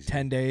crazy.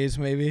 10 days,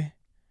 maybe.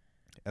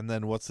 And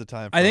then what's the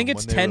time? I think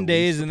it's 10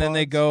 days, and then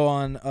they go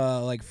on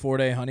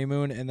 4-day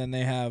honeymoon, and then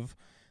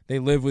they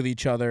live with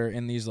each other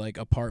in these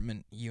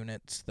apartment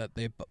units that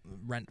they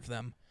rent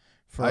them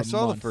for. I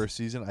saw the first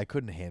season. I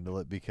couldn't handle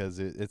it because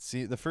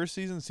the first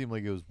season seemed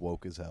like it was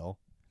woke as hell.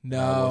 No,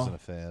 I wasn't a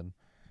fan.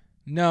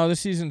 No, this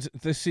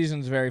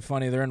season's very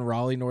funny. They're in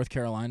Raleigh, North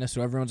Carolina,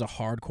 so everyone's a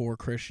hardcore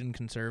Christian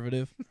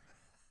conservative.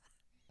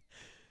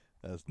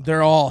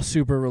 They're all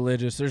super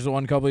religious. There's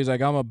one couple. He's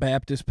like, I'm a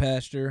Baptist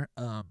pastor.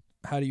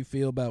 How do you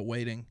feel about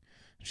waiting?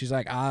 She's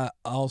like, I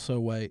also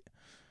wait.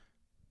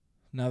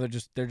 Now they're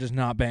just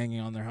not banging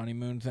on their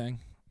honeymoon thing.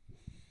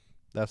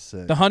 That's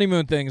sick. The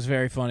honeymoon thing is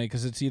very funny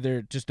because it's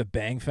either just a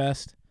bang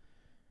fest,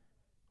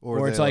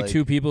 or it's like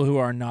 2 people who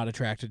are not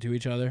attracted to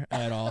each other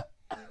at all.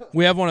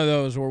 We have one of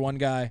those where one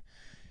guy,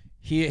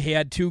 he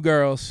had 2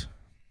 girls.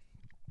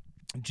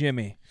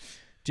 Jimmy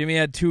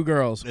had 2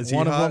 girls. Is he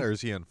one hot of them, or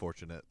is he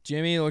unfortunate?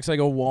 Jimmy looks like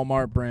a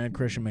Walmart brand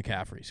Christian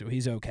McCaffrey, so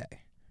he's okay.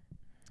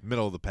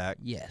 Middle of the pack.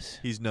 Yes.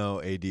 He's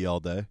no AD all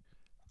day.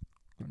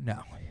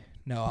 No,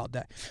 all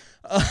day.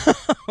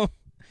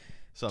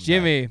 Sometime.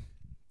 Jimmy,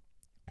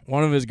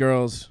 one of his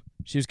girls,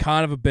 she was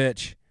kind of a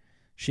bitch.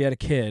 She had a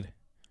kid.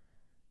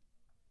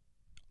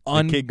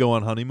 The kid go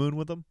on honeymoon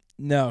with him?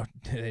 No,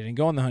 they didn't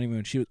go on the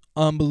honeymoon. She was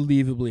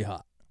unbelievably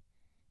hot.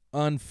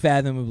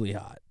 Unfathomably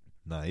hot.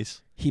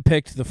 Nice. He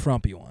picked the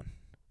frumpy one.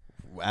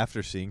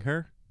 After seeing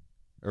her?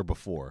 Or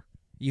before?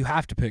 You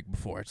have to pick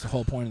before. It's the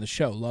whole point of the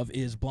show. Love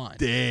is blind.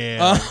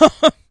 Damn.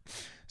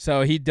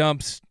 So he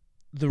dumps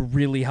the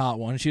really hot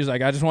one. She was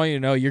like, I just want you to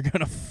know you're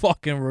going to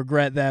fucking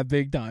regret that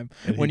big time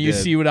when you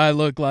see what I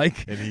look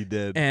like. And he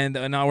did. And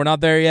no, we're not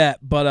there yet.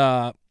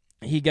 But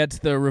he gets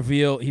the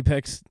reveal. He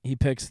picks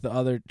the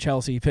other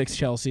Chelsea. He picks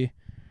Chelsea.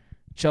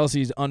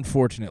 Chelsea's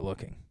unfortunate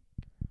looking.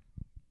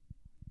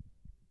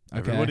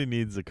 Okay. Everybody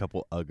needs a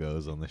couple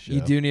uggos on the show.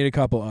 You do need a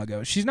couple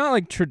uggos. She's not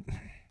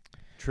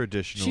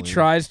traditionally. She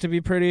tries to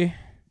be pretty.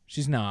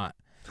 She's not.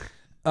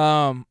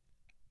 You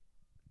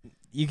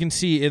can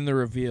see in the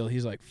reveal,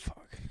 he's like, fuck.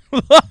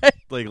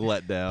 like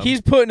let down.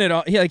 He's putting it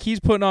on. He's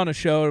putting on a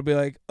show to be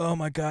like, oh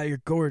my God,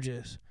 you're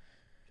gorgeous.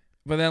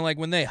 But then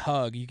when they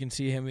hug, you can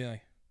see him be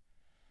like,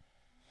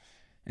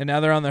 and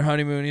now they're on their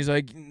honeymoon. He's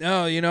like,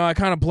 no, I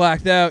kind of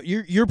blacked out.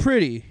 You're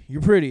pretty.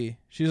 You're pretty.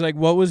 She's like,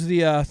 what was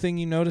the thing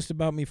you noticed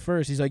about me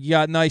first? He's like, you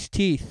got nice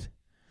teeth.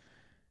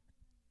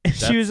 And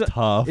That's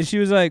tough. And she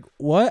was like,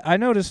 what? I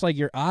noticed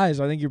your eyes.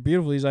 I think you're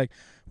beautiful. He's like,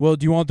 well,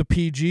 do you want the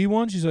PG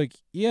one? She's like,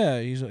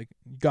 yeah. He's like,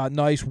 got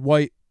nice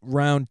white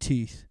round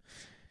teeth.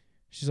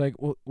 She's like,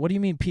 well, what do you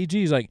mean PG?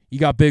 He's like, you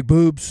got big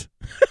boobs.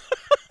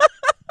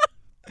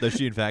 Does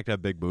she in fact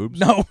have big boobs?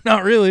 No,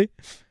 not really.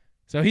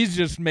 So he's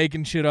just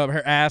making shit up.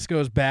 Her ass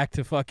goes back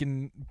to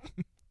fucking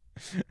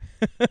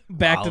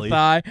back to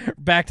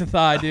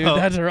thigh, dude. Oh.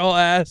 That's her whole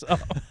ass.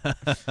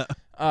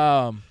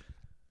 Oh.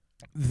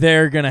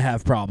 They're gonna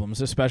have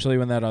problems, especially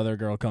when that other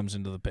girl comes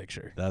into the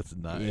picture. That's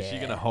nice. Yeah. Is she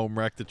gonna home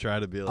wreck to try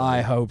to be like?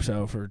 I hope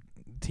so for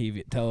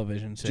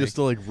television sake. Just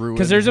to like ruin.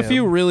 Because there's a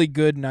few him. really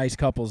good, nice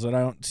couples that I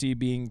don't see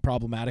being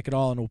problematic at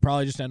all, and will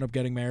probably just end up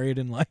getting married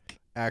and like.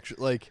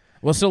 Actually, like.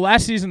 Well, so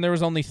last season there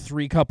was only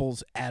 3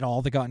 couples at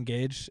all that got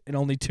engaged, and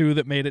only 2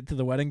 that made it to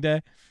the wedding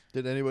day.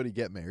 Did anybody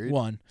get married?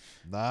 1.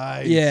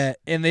 Nice. Yeah,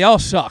 and they all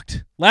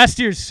sucked. Last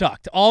year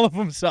sucked. All of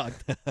them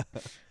sucked,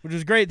 which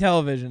was great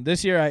television.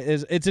 This year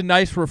it's a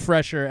nice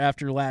refresher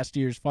after last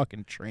year's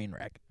fucking train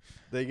wreck.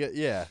 They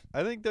get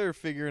I think they're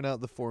figuring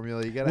out the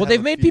formula. You got. Well,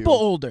 they've made people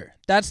older.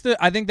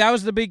 I think that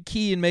was the big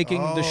key in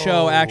making the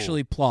show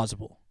actually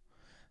plausible.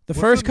 The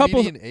first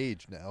couple median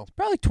age now.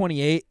 Probably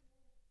 28.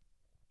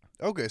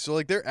 Okay, so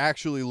like they're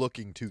actually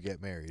looking to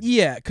get married.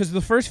 Yeah, because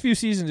the first few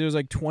seasons it was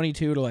like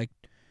 22 to like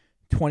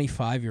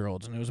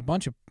 25-year-olds, and there was a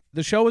bunch of.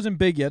 The show wasn't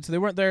big yet, so they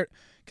weren't there.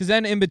 Because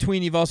then in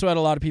between, you've also had a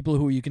lot of people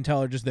who you can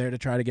tell are just there to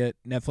try to get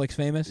Netflix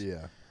famous.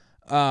 Yeah.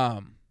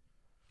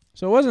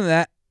 So it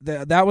wasn't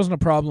that wasn't a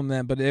problem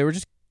then, but they were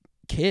just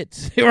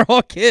kids. They were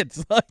all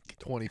kids, like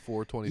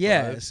 24, 25.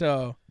 Yeah.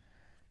 So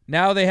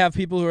now they have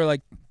people who are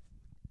like.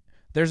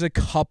 There's a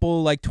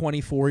couple like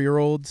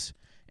 24-year-olds,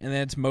 and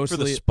then it's mostly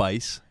for the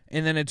spice.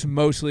 And then it's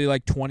mostly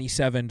like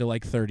 27 to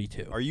like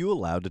 32. Are you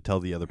allowed to tell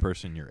the other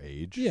person your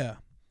age? Yeah.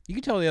 You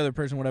can tell the other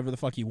person whatever the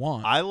fuck you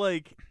want. I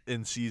like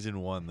in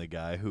season 1 the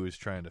guy who was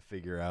trying to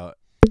figure out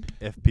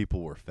if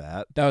people were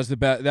fat. That was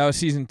that was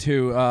season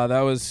 2.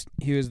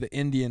 He was the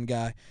Indian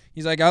guy.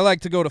 He's like, I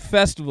like to go to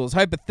festivals.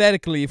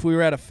 Hypothetically, if we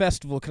were at a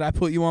festival, could I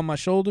put you on my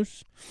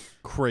shoulders?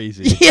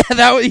 Crazy.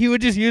 Yeah, he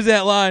would just use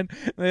that line.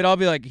 And they'd all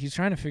be like, he's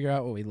trying to figure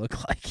out what we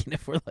look like and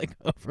if we're like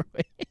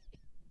overweight.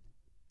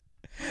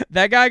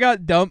 That guy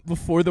got dumped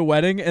before the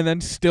wedding and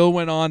then still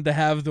went on to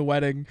have the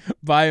wedding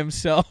by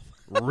himself.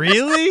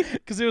 Really?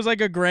 Because it was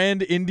like a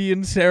grand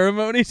Indian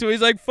ceremony. So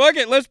he's like, fuck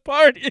it, let's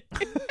party.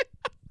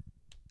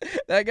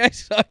 That guy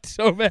sucked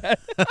so bad.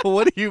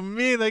 What do you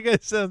mean? That guy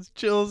sounds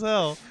chill as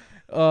hell.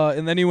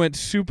 And then he went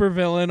super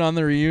villain on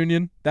the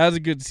reunion. That was a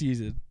good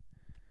season.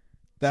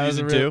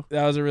 Season 2?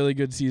 That was a really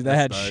good season. That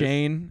had nice.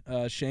 Shane.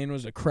 Shane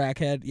was a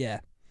crackhead. Yeah.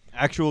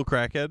 Actual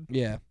crackhead?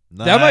 Yeah.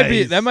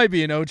 Nice. That might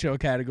be an Ocho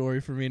category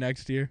for me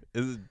next year.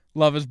 Is it?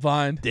 Love is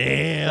Blind.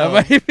 Damn.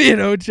 That might be an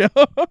Ocho.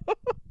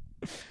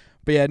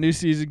 But yeah, new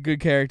season, good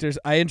characters.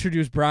 I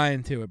introduced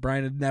Brian to it.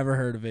 Brian had never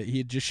heard of it. He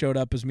had just showed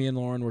up as me and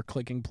Lauren were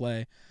clicking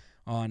play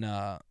on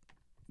the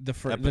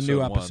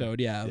new episode.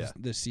 Yeah, it was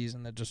this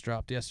season that just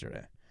dropped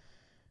yesterday.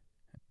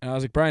 And I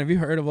was like, Brian, have you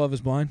heard of Love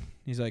is Blind?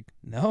 He's like,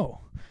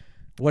 no.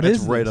 What is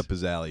It's right this? up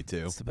his alley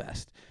too. It's the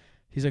best.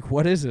 He's like,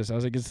 what is this? I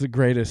was like, it's the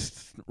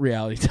greatest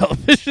reality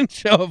television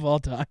show of all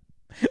time.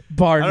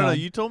 Bar I don't know. none.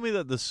 You told me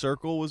that The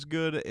Circle was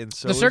good, and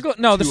so The Circle-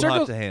 no, The Too Circle-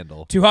 Hot to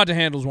Handle. Too Hot to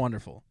Handle is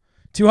wonderful.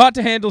 Too Hot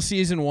to Handle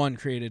season 1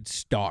 created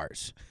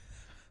stars.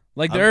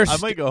 Like there are I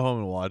might go home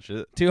and watch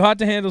it. Too Hot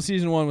to Handle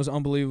season 1 was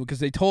unbelievable because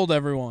they told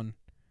everyone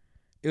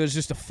it was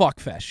just a fuck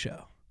fest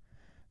show.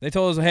 They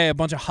told us, hey, a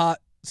bunch of hot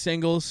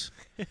singles,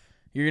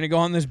 you're gonna go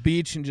on this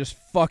beach and just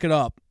fuck it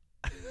up.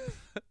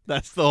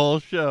 That's the whole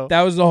show.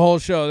 That was the whole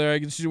show. They're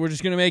like, we're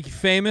just gonna make you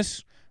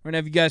famous. We're gonna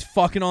have you guys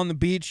fucking on the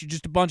beach. You're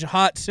just a bunch of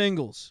hot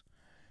singles.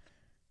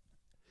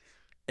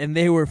 And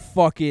they were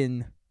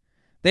fucking.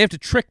 They have to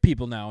trick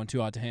people now in Too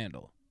Hot to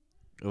Handle.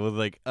 With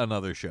like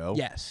another show.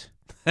 Yes.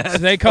 So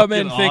they come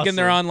in thinking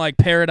they're on like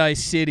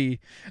Paradise City.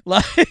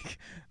 Like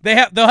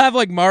they'll have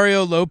like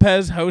Mario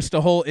Lopez host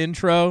a whole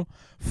intro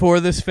for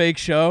this fake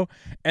show,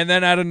 and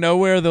then out of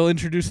nowhere they'll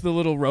introduce the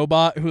little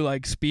robot who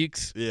like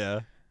speaks. Yeah.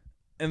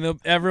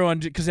 And everyone,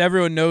 because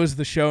everyone knows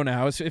the show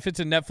now. If it's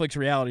a Netflix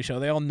reality show,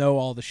 they all know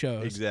all the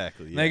shows.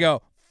 Exactly. And they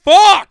go,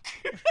 fuck!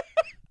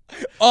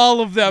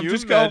 All of them. Can you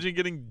just imagine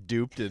getting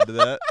duped into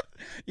that?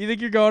 You think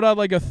you're going on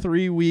like a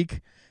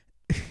 3-week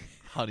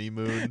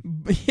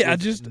honeymoon? Yeah, with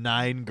just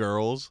 9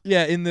 girls.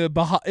 Yeah, in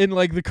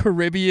like the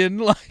Caribbean,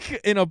 like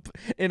in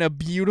a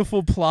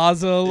beautiful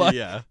plaza. Like,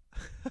 yeah.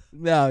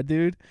 No,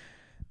 dude.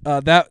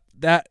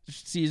 That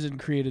season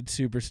created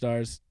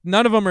superstars.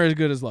 None of them are as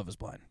good as Love is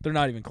Blind. They're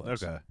not even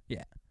close. Okay.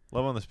 Yeah.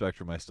 Love on the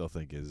Spectrum, I still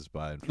think is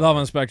by Love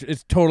on the Spectrum.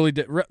 It's totally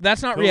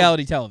that's not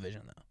reality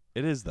television though.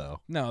 It is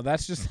though. No,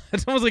 that's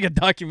almost like a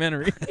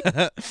documentary.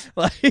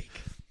 Like,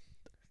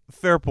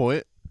 fair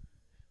point.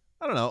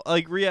 I don't know.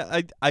 Like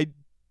I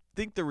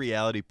think the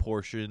reality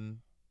portion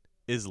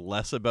is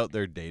less about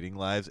their dating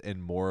lives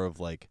and more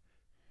of like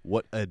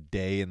what a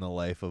day in the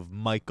life of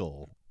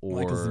Michael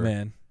or Michael's the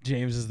man.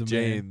 James is the man.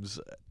 James.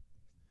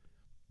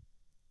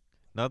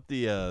 Not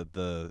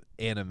the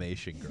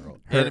animation girl.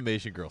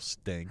 Animation girl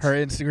stinks. Her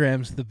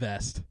Instagram's the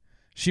best.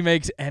 She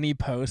makes any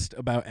post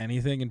about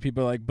anything, and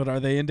people are like, but are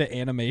they into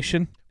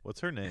animation?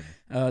 What's her name?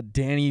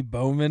 Danny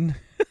Bowman.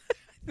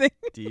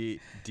 anything.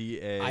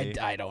 D-A.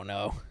 I don't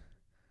know.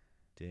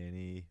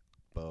 Danny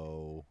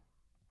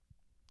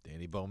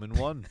Bowman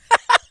 1.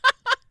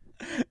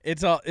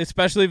 It's all,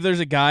 especially if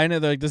there's a guy in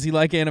it. Like, does he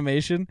like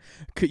animation?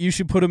 You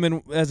should put him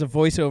in as a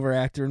voiceover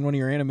actor in one of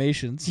your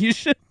animations. You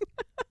should.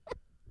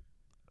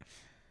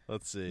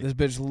 Let's see. This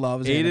bitch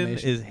loves Aiden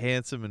animation. is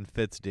handsome and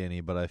fits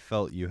Danny, but I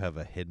felt you have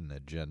a hidden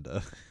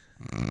agenda.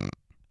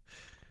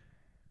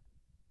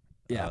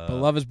 Yeah, but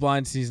Love is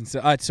Blind season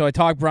 6. So I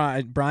talked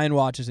Brian. Brian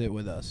watches it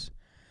with us.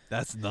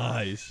 That's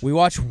nice. We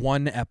watched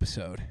one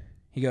episode.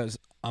 He goes,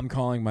 I'm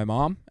calling my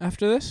mom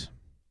after this.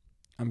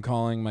 I'm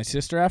calling my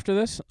sister after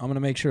this. I'm going to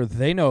make sure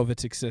they know of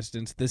its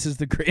existence. This is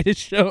the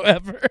greatest show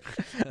ever.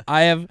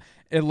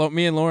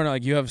 Me and Lauren are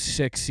like, you have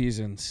 6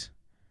 seasons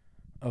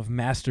of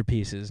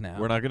masterpieces now.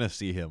 We're not going to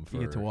see him for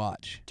you get to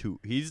watch. 2.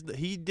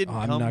 He didn't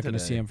come I'm not going to today.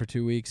 see him for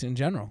 2 weeks in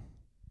general.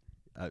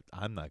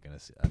 I'm not going to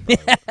see him.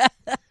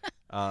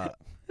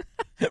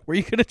 Were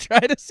you going to try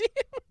to see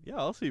him? Yeah,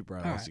 I'll see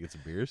Brian wants to get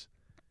some beers.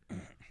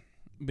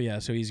 But yeah,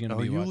 so he's going to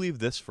be you leave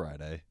this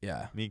Friday.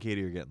 Yeah. Me and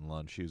Katie are getting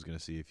lunch. She was going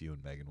to see if you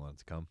and Megan wanted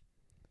to come.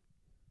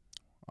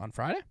 On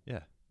Friday? Yeah.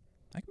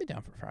 I can be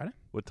down for Friday.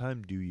 What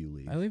time do you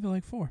leave? I leave at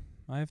like 4.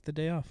 I have the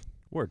day off.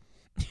 Word.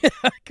 Yeah,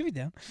 I can be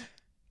down.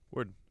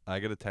 Word. I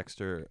got to text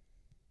her.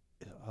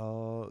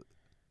 I'll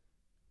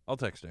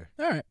text her.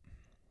 All right.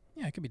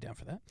 Yeah, I could be down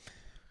for that.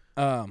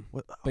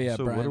 But yeah,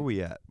 so Brian, what are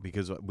we at?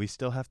 Because we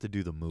still have to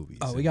do the movies.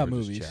 Oh, we and got we're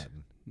just movies.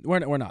 chatting.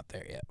 We're not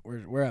there yet.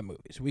 We're at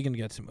movies. We can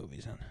get some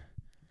movies in.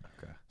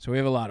 Okay. So we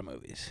have a lot of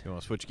movies. You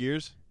want to switch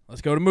gears?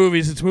 Let's go to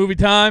movies. It's movie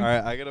time. All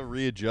right, I gotta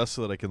readjust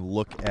so that I can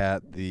look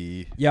at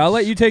the. Yeah, I'll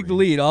let you take the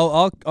lead.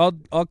 I'll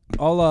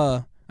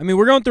I mean,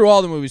 we're going through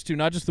all the movies too,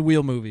 not just the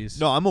wheel movies.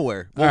 No, I'm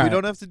aware. All Well, we right.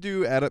 don't have to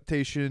do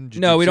adaptation.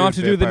 No, we don't have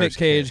to do the Vampire's Nick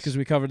Cage Kiss. because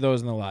we covered those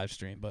in the live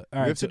stream. But all We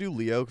right, have to do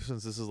Leo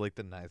since this is like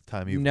the 9th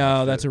time you've no,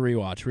 watched that's it. a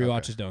rewatch.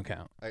 Rewatches don't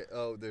count.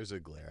 There's a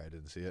glare. I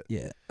didn't see it.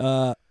 Yeah.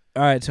 All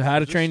right. So, How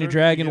to Just Train Your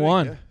start at the Dragon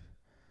beginning,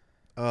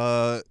 1.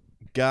 yeah.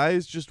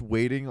 Guy's just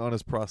waiting on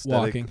his prosthetic.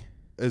 Walking.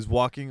 Is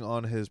walking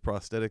on his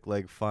prosthetic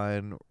leg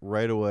fine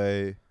right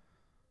away.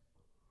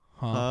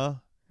 Huh?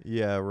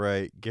 Yeah,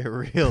 right. Get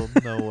real.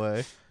 No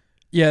way.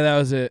 Yeah, that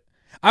was it.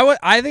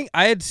 I think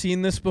I had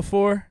seen this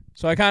before,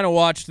 so I kind of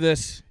watched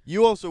this.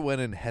 You also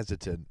went in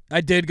hesitant.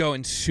 I did go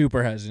in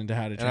super hesitant to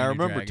How to Train And I Your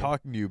remember Dragon.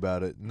 talking to you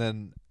about it. And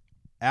then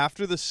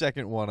after the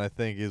second one, I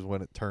think, is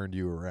when it turned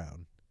you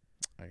around.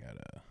 I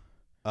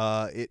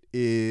gotta. It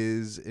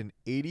is an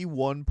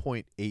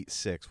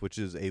 81.86, which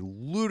is a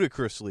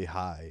ludicrously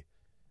high.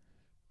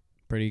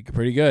 Pretty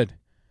good.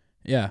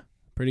 Yeah,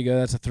 pretty good.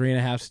 That's a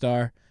 3.5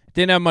 star.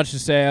 Didn't have much to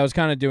say. I was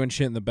kind of doing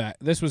shit in the back.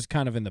 This was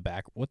kind of in the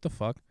back. What the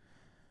fuck?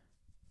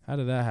 How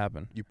did that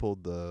happen? You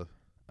pulled the...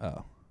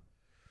 Oh.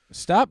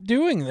 Stop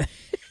doing this.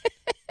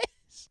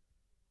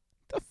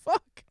 The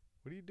fuck?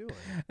 What are you doing?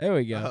 There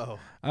we go. Oh.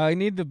 I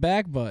need the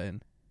back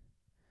button.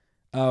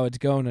 Oh, it's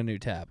going to new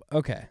tab.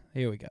 Okay,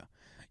 here we go.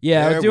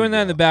 Yeah, I There was we doing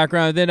that in go. the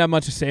background. I didn't have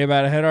much to say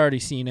about it. I had already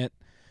seen it.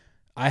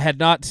 I had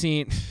not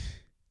seen...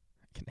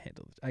 I can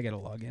handle it. I got to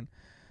log in.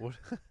 What?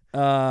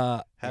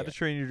 Yeah. How to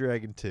Train Your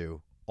Dragon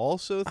 2.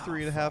 Also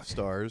 3.5 fuck.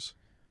 stars.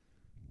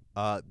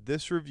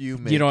 This review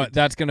made You know what?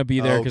 That's going to be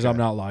there because I'm Okay.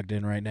 not logged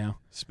in right now.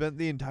 spent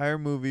the entire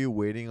movie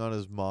waiting on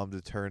his mom to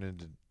turn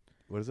into...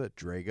 What is that?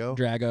 Drago?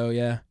 Drago,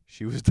 yeah.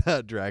 She was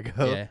not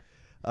Drago.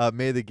 Yeah.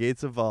 May the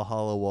gates of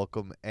Valhalla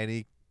welcome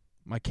any...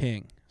 My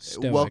king.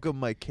 Stoic. Welcome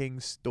my king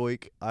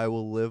Stoic. I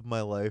will live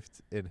my life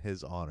in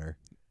his honor.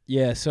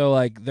 Yeah, so,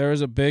 like, there was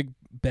a big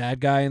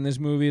bad guy in this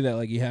movie that,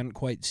 like, you hadn't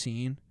quite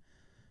seen.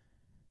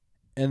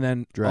 And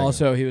then Drago.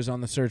 also he was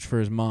on the search for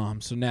his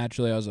mom. So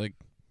naturally I was like,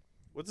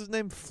 What's his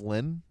name?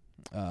 Flynn?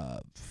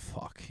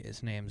 fuck.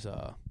 His name's,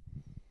 I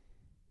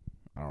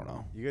don't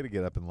know. You got to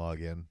get up and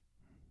log in.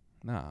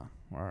 Nah.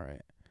 All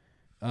right.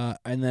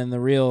 And then the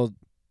real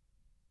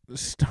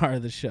star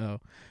of the show,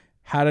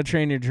 How to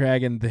Train Your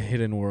Dragon, The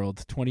Hidden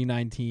World,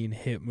 2019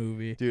 hit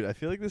movie. Dude, I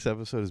feel like this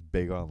episode is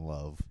big on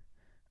love.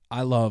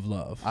 I love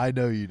love. I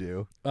know you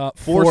do.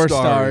 4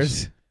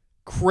 stars.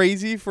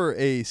 Crazy for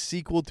a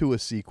sequel to a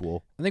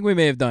sequel. I think we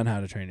may have done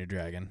How to Train Your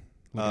Dragon.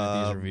 Looking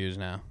at these reviews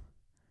now.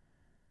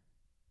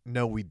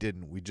 No, we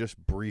didn't. We just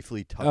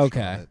briefly touched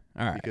Okay. on it.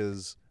 All right.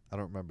 Because I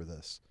don't remember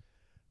this.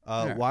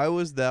 right. Why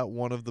was that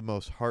one of the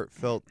most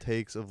heartfelt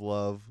takes of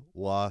love,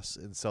 loss,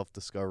 and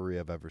self-discovery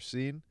I've ever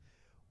seen?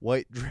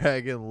 White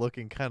dragon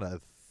looking kind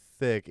of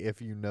thick,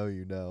 if you know,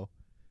 you know.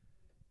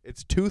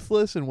 It's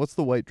toothless, and what's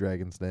the white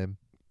dragon's name?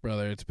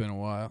 Brother, it's been a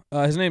while.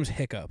 His name's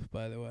Hiccup,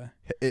 by the way.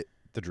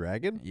 The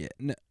dragon? Yeah.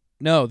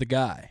 No, the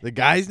guy. The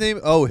guy's name?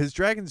 Oh, his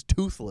dragon's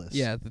toothless.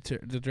 Yeah,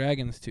 the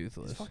dragon's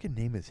toothless. His fucking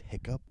name is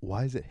Hiccup?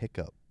 Why is it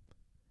Hiccup?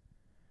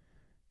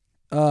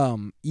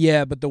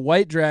 Yeah, but the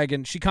white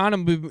dragon, she kind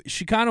of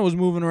was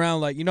moving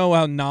around like, you know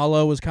how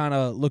Nala was kind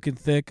of looking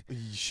thick,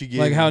 She gave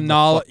like how him the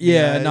Nala, fuck me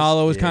eyes?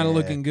 Nala was kind of Yeah.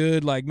 looking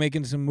good, like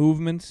making some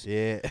movements.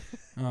 Yeah.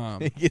 Um,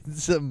 Making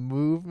some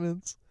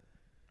movements.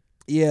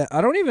 yeah, I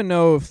don't even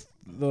know if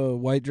the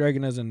white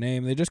dragon has a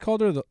name. They just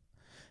called her the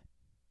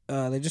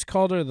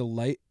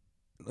light.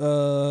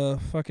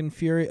 fucking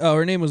Fury. Oh,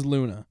 her name was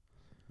Luna.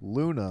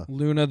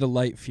 Luna the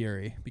Light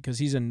Fury, because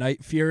he's a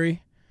Night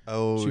Fury.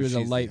 Oh, she was a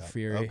she's Light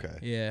Fury. Okay.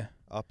 Yeah.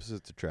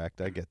 Opposites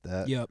attract. I get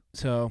that. Yep.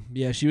 So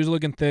yeah, she was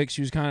looking thick.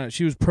 She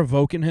was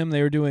provoking him.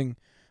 They were doing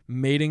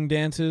mating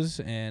dances,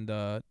 and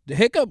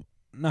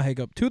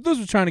Toothless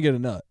was trying to get a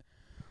nut.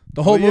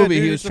 The whole movie,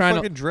 dude, he was trying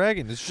to. Fucking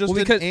dragon. It's just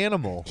because an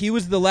animal. He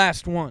was the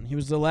last one. He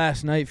was the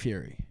last Night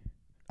Fury.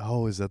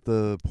 Oh, is that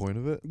the point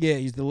of it? Yeah,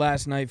 he's the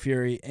last Night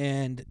Fury,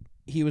 and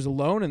he was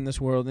alone in this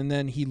world. And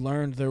then he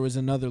learned there was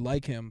another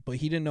like him, but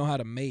he didn't know how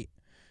to mate,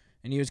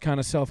 and he was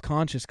kind of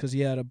self-conscious because he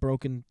had a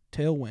broken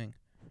tail wing.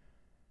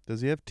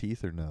 Does he have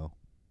teeth or no?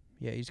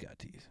 Yeah, he's got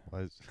teeth.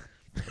 Why is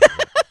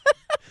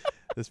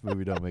this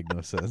movie don't make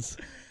no sense?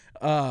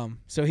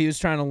 So he was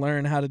trying to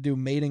learn how to do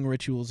mating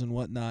rituals and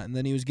whatnot, and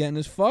then he was getting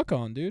his fuck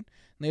on, dude. And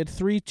they had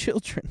 3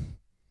 children.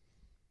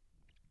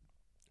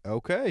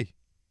 Okay.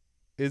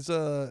 Is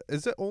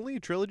it only a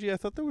trilogy? I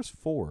thought there was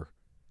 4.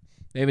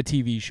 They have a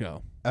TV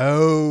show.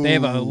 Oh. They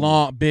have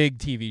a big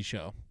TV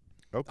show.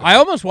 Okay. I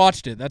almost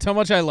watched it. That's how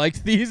much I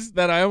liked these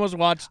that I almost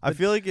watched. I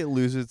feel like it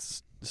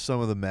loses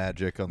some of the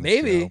magic on the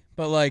maybe, show.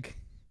 but like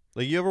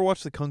you ever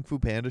watch the Kung Fu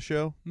Panda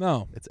show?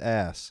 No. It's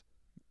ass.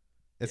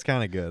 It's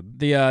kind of good.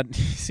 The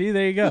see,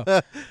 there you go.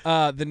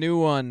 The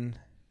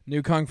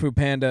new Kung Fu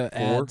Panda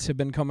 4? ads have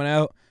been coming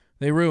out.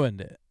 They ruined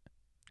it.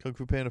 Kung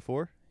Fu Panda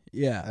 4?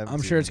 Yeah,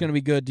 I'm sure it's going to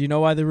be good. Do you know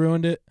why they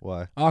ruined it?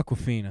 Why?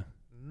 Aquafina.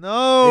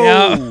 No.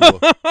 Yeah.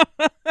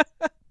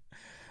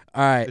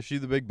 All right. Is she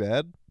the big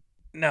bad?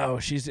 No,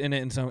 she's in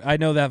it in some. I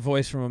know that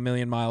voice from a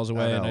million miles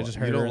away, and I just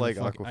heard you don't her. Like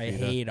Aquafina. I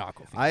hate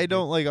Aquafina. I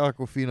don't like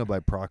Aquafina by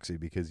proxy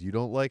because you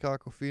don't like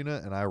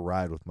Aquafina, and I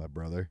ride with my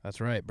brother.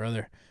 That's right,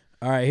 brother.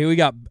 All right, here we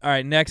got. All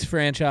right, next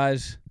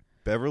franchise.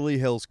 Beverly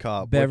Hills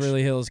Cop.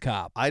 Beverly Hills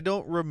Cop. I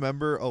don't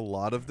remember a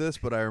lot of this,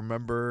 but I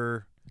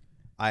remember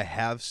I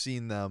have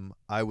seen them.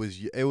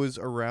 It was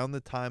around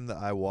the time that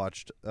I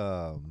watched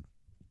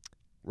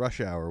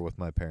Rush Hour with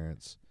my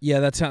parents. Yeah,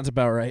 that sounds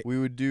about right. We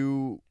would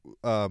do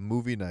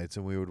movie nights,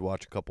 and we would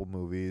watch a couple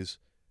movies.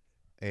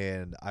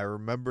 And I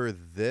remember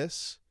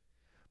this,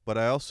 but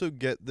I also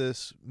get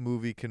this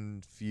movie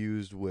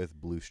confused with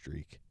Blue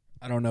Streak.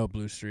 I don't know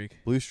Blue Streak.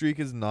 Blue Streak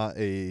is not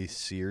a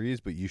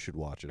series, but you should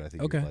watch it. I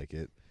think you'd like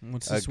it.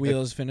 Once this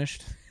wheel is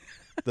finished.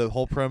 The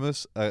whole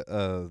premise,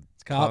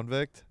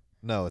 convict.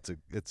 No, it's a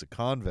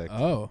convict.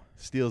 Oh.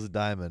 Steals a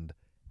diamond,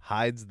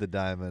 hides the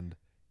diamond,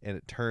 and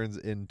it turns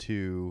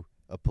into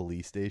a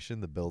police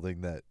station, the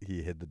building that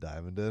he hid the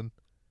diamond in.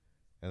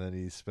 And then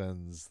he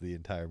spends the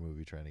entire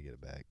movie trying to get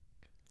it back.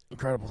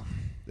 Incredible.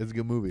 It's a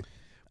good movie.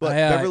 But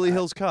Beverly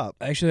Hills Cop.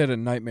 I actually had a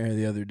nightmare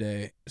the other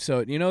day.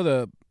 So, you know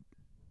the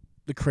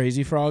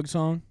Crazy Frog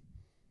song?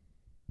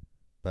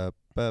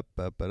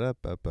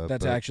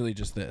 That's actually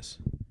just this.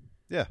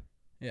 Yeah.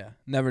 Yeah.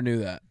 Never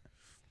knew that.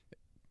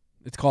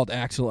 It's called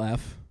Axel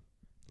F.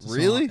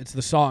 Really? It's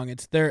the song.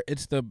 It's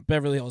the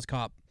Beverly Hills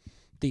Cop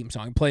theme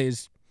song. It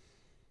plays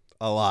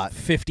a lot.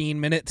 15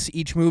 minutes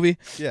each movie.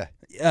 Yeah.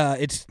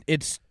 It's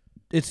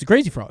the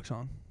Crazy Frog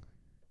song.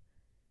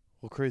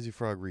 Well, Crazy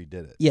Frog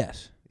redid it.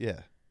 Yes. Yeah.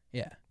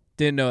 Yeah.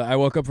 Didn't know. I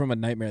woke up from a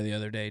nightmare the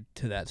other day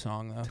to that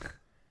song though.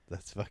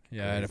 That's fucking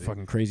Yeah, crazy. I had a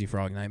fucking Crazy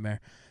Frog nightmare.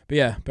 But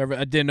yeah,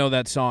 I didn't know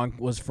that song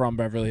was from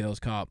Beverly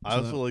Hills Cop. I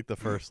also like the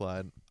first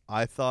line.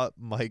 I thought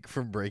Mike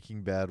from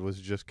Breaking Bad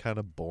was just kind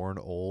of born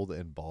old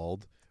and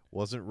bald.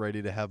 Wasn't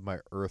ready to have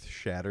my earth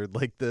shattered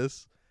like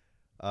this.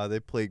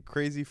 They played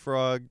Crazy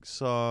Frog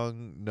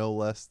song no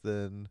less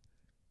than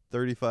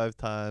 35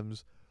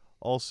 times.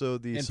 Also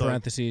the in song,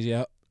 parentheses,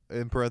 yeah.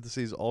 In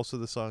parentheses, also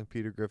the song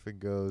Peter Griffin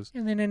goes.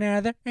 And then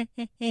another.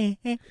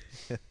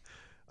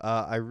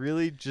 I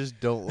really just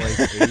don't like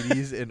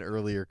 80s and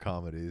earlier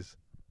comedies.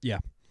 Yeah.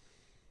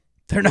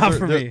 They're not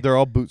for me. They're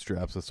all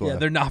bootstraps, that's why. Yeah,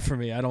 they're not for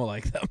me. I don't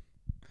like them.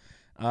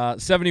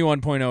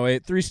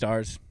 71.08, 3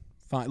 stars.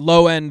 Fine.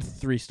 Low end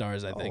 3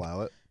 stars, I think. I'll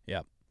allow it.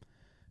 Yep.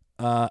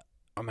 I'm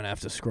going to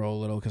have to scroll a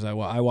little because I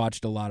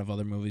watched a lot of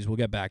other movies. We'll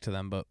get back to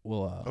them, but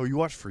we'll... Oh, you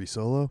watched Free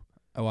Solo?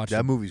 I watched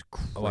that movie's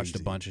crazy. I watched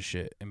a bunch of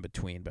shit in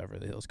between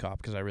Beverly Hills Cop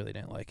because I really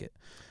didn't like it.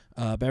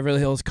 Beverly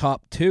Hills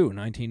Cop 2,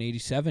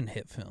 1987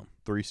 hit film.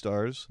 3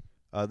 stars.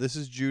 This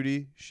is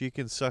Judy. She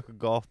can suck a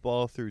golf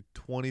ball through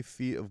 20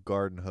 feet of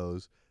garden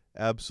hose.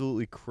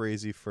 Absolutely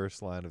crazy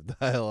first line of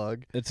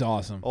dialogue. It's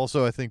awesome.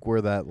 Also, I think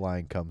where that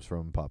line comes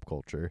from pop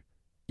culture.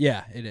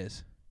 Yeah, it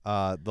is.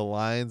 The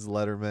Lions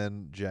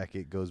Letterman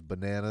jacket goes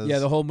bananas. Yeah,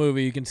 the whole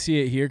movie. You can see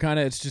it here kind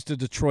of. It's just a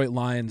Detroit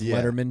Lions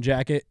Letterman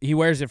jacket. He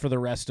wears it for the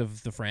rest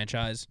of the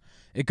franchise.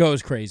 It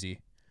goes crazy.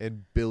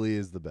 And Billy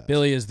is the best.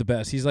 Billy is the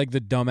best. He's like the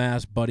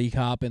dumbass buddy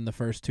cop in the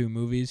first 2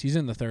 movies. He's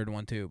in the third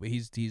one too, but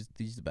he's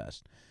the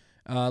best.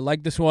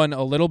 Like this one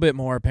a little bit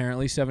more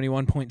apparently,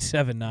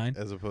 71.79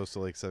 as opposed to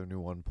like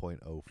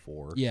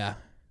 71.04. Yeah.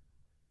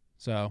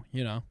 So,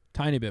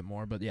 tiny bit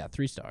more, but yeah,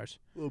 3 stars.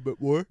 A little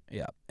bit more.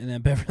 Yeah. And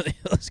then Beverly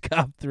Hills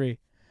Cop 3.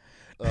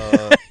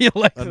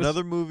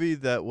 Another movie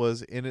that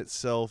was in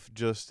itself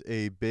just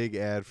a big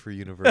ad for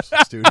Universal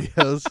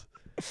Studios.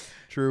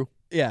 True.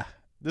 Yeah.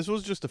 This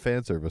was just a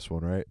fan service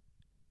one, right?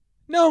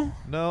 No.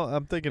 No,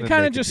 I'm thinking it of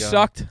kind of Naked just Gun.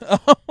 sucked.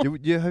 Have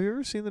you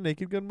ever seen the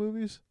Naked Gun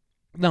movies?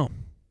 No.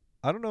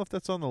 I don't know if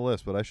that's on the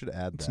list, but I should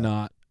add that. It's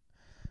not.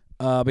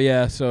 But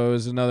yeah, so it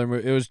was another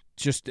movie. It was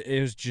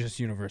just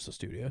Universal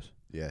Studios.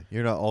 Yeah,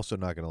 you're also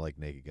not going to like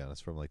Naked Gun.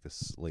 It's from like the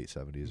late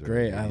 70s or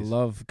Great. 80s. I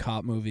love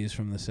cop movies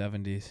from the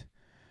 70s.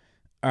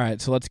 All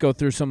right, so let's go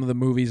through some of the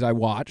movies I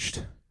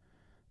watched.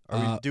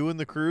 Are we doing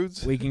the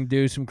Croods? We can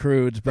do some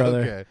Croods,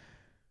 brother. Okay.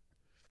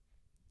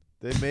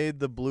 They made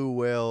the blue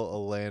whale a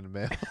land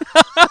mammal.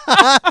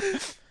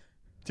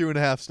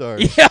 2.5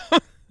 stars. Yeah,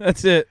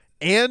 that's it.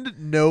 And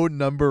no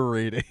number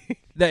rating.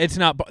 It's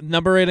not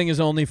number rating is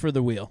only for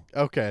the wheel.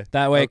 Okay.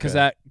 That way, because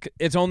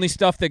it's only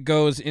stuff that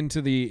goes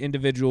into the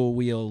individual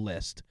wheel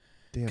list.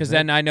 Because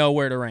then I know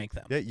where to rank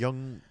them. That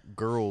young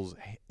girl's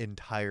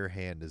entire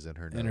hand is in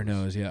her nose. In her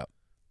nose, yeah.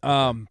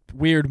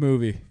 Weird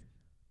movie.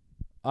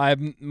 I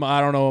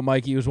don't know what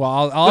Mikey was.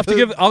 Well, I'll have to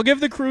give. I'll give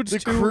the Croods. The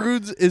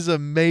Croods is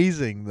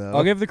amazing though.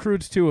 I'll give the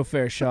Croods 2 a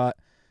fair shot.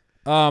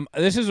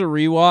 This is a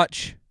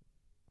rewatch.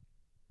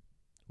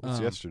 What's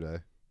yesterday?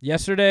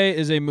 Yesterday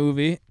is a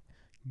movie.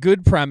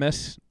 Good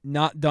premise,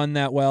 not done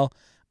that well.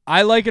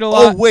 I like it a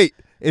lot. Oh wait,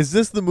 is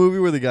this the movie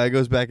where the guy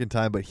goes back in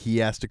time, but he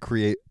has to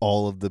create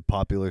all of the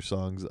popular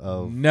songs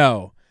of?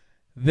 No,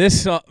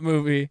 this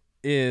movie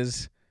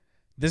is.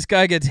 This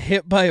guy gets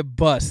hit by a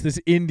bus. This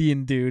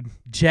Indian dude,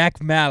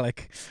 Jack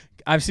Malik.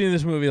 I've seen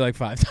this movie like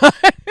 5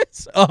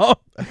 times.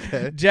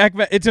 Okay.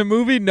 It's a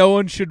movie no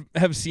one should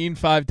have seen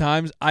 5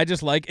 times. I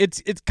just like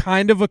it's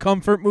kind of a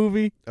comfort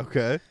movie.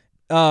 Okay.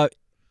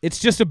 It's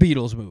just a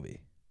Beatles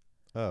movie.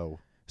 Oh.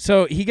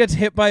 So he gets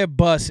hit by a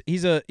bus.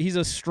 He's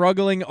a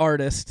struggling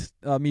artist,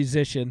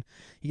 musician.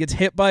 He gets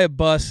hit by a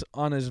bus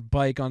on his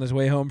bike on his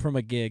way home from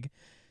a gig.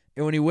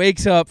 And when he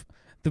wakes up,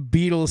 the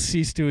Beatles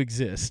cease to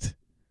exist.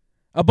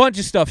 A bunch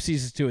of stuff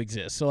ceases to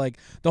exist. So, like,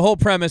 the whole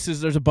premise is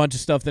there's a bunch of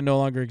stuff that no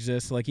longer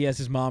exists. Like, he asks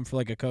his mom for,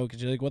 like, a Coke,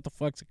 and she's like, what the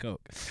fuck's a Coke?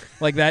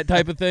 Like, that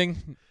type of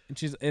thing.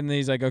 And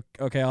he's like,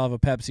 okay, I'll have a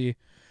Pepsi.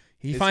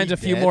 He finds a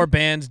few more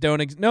bands don't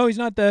exist. No, he's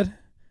not dead.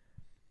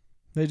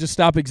 They just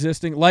stop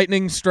existing.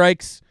 Lightning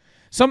strikes.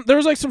 There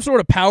was, like, some sort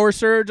of power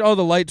surge. Oh,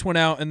 the lights went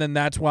out, and then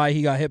that's why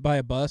he got hit by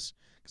a bus,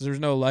 because there's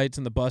no lights,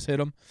 and the bus hit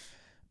him.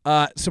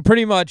 So,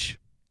 pretty much,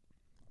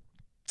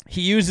 he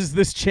uses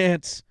this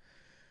chance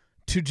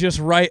to just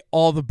write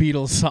all the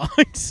Beatles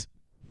songs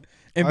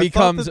and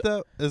becomes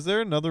is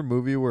there another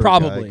movie where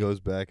probably a guy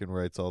goes back and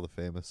writes all the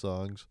famous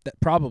songs?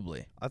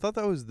 Probably. I thought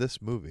that was this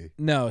movie.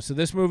 No, so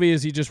this movie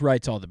is he just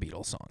writes all the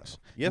Beatles songs.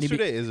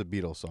 Yesterday is a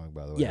Beatles song,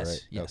 by the way, yes,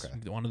 right? Yes,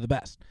 okay. One of the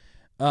best.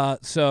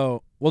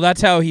 So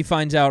that's how he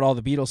finds out all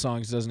the Beatles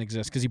songs doesn't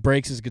exist, because he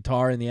breaks his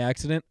guitar in the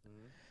accident.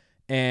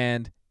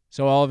 And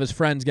so all of his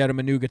friends get him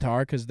a new guitar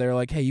because they're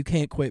like, hey, you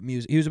can't quit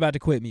music. He was about to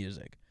quit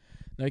music.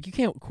 They're like, you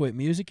can't quit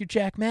music. You're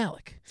Jack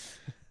Malik.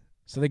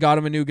 So they got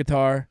him a new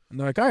guitar, and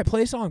they're like, all right,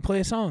 play a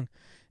song.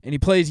 And he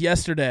plays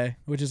Yesterday,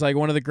 which is like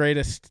one of the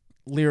greatest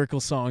lyrical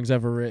songs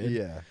ever written.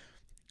 Yeah.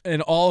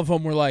 And all of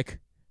them were like,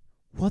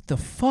 what the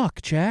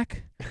fuck,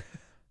 Jack?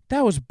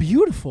 That was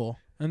beautiful.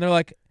 And they're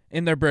like,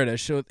 and they're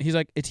British. So he's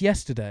like, it's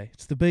Yesterday.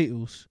 It's the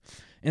Beatles.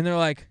 And they're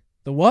like,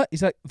 the what?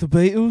 He's like, the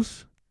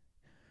Beatles?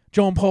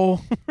 John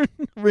Paul,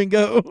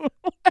 Ringo.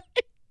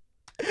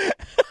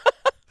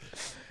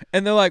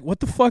 And they're like, what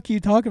the fuck are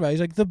you talking about? He's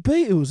like, the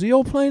Beatles. Are you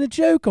all playing a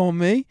joke on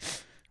me?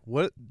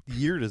 What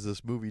year does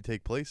this movie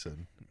take place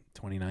in?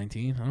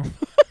 2019.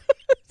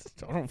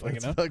 I don't fucking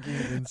know. That's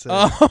fucking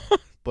insane.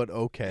 But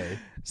okay.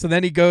 So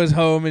then he goes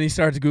home and he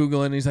starts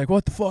Googling. And he's like,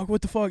 what the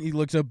fuck? He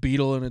looks up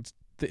Beetle and it's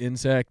the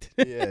insect.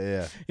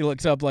 Yeah. He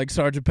looks up like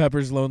Sgt.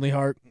 Pepper's Lonely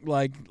Heart.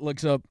 Like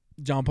looks up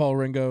John Paul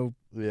Ringo.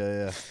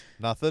 Yeah.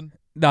 Nothing.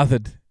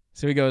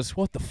 So he goes,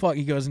 what the fuck?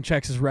 He goes and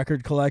checks his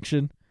record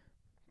collection.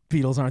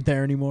 Beatles aren't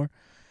there anymore.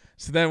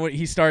 So then when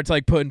he starts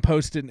like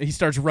he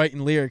starts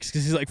writing lyrics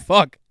because he's like,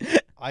 fuck.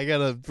 I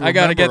gotta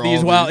get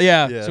these.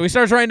 Yeah. So he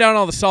starts writing down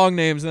all the song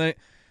names and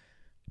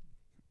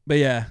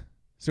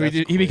so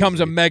he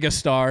becomes a mega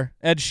star.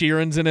 Ed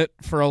Sheeran's in it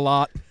for a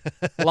lot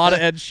of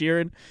Ed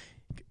Sheeran.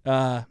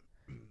 But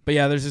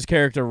yeah, there's this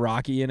character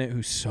Rocky in it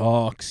who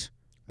sucks.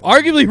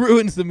 Arguably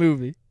ruins the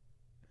movie.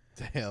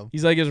 Damn.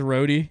 He's like his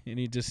roadie and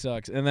he just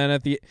sucks. And then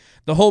at the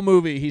whole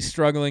movie he's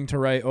struggling to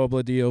write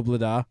Obla Di Obla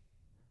Da.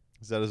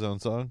 Is that his own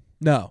song?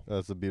 No.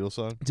 That's a Beatles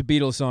song? It's a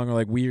Beatles song or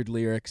like weird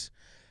lyrics.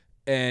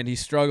 And he's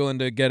struggling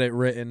to get it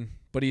written,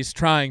 but he's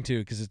trying to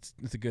because it's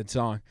a good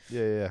song.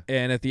 Yeah.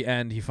 And at the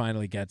end, he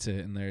finally gets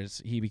it, and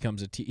he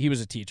becomes he was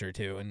a teacher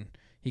too, and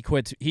he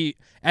quits.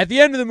 At the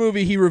end of the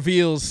movie, he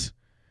reveals,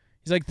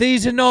 he's like,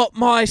 these are not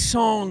my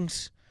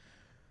songs.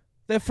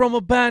 They're from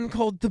a band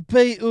called The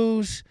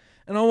Beatles,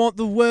 and I want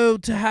the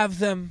world to have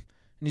them.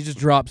 And he just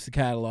drops the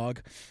catalog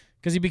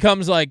because he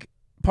becomes like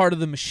part of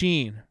the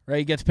machine, right?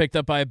 He gets picked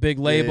up by a big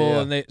label,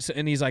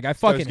 and he's like, I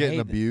fucking getting hate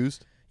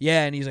abused. This.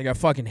 Yeah, and he's like, I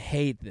fucking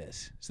hate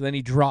this. So then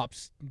he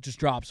drops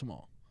them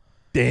all.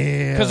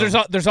 Damn.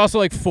 Because there's also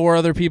like 4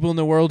 other people in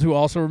the world who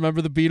also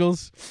remember the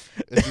Beatles.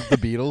 Is it the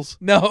Beatles?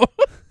 No,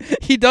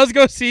 he does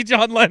go see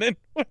John Lennon.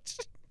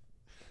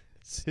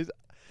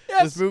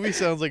 This movie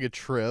sounds like a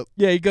trip.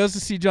 Yeah, he goes to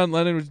see John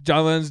Lennon, which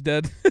John Lennon's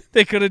dead.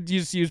 They could have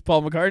used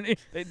Paul McCartney.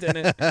 They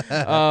didn't.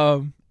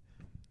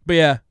 But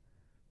yeah,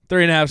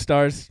 3.5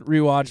 stars.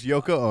 Rewatch. Is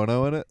Yoko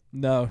Ono in it?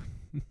 No.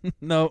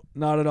 No,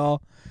 not at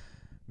all.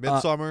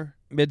 Midsommar?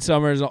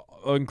 Midsommar is an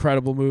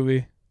incredible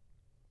movie.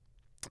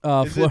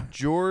 Is it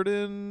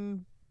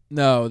Jordan?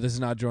 No, this is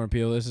not Jordan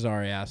Peele. This is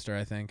Ari Aster,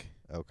 I think.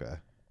 Okay.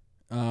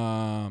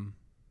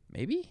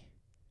 Maybe?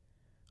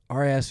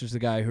 Ari Aster's the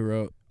guy who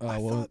wrote... I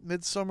thought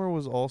Midsommar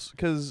was also...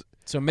 Because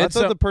I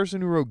thought the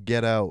person who wrote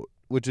Get Out,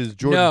 which is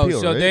Jordan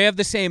Peele, so right? they have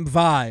the same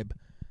vibe.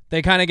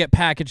 They kind of get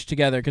packaged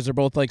together because they're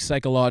both like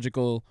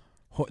psychological...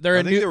 I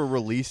think they were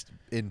released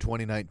in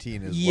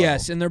 2019 as well.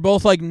 Yes, and they're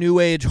both like new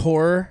age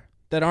horror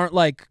that aren't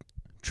like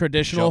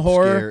traditional Jump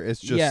horror. Scare. It's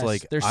just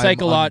like they're I'm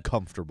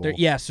uncomfortable.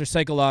 They're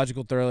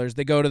psychological thrillers.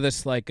 They go to this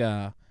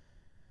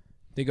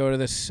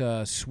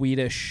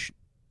Swedish.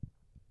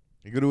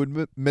 You go to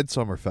a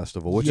Midsummer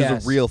Festival, which is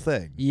a real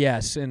thing.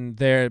 Yes, and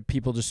there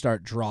people just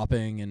start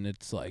dropping, and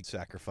it's like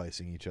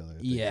sacrificing each other.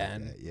 Yeah,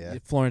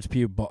 Florence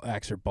Pugh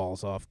acts her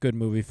balls off. Good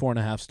movie,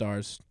 4.5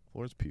 stars.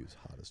 Florence Pugh's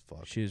hot as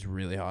fuck. She's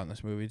really hot in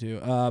this movie too.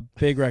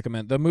 Big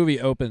recommend. The movie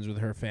opens with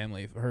her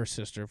family, her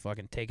sister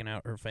fucking taking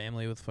out her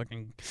family with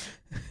fucking.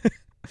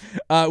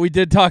 We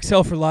did talk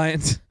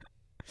Self-Reliance.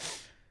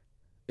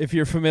 If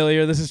you're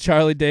familiar, this is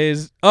Charlie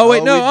Day's. Oh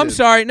wait, no, I'm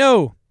sorry,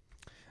 no.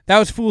 That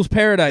was Fool's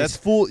Paradise.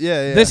 That's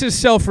yeah. This is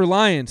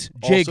Self-Reliance.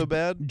 Also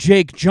bad?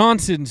 Jake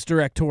Johnson's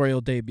directorial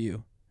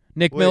debut.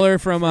 Nick Miller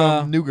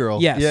from New Girl.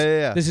 Yes.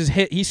 Yeah. This is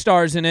he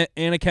stars in it.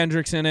 Anna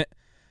Kendrick's in it.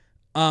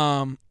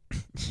 The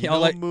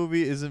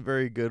movie isn't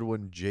very good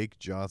when Jake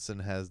Johnson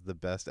has the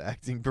best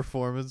acting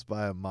performance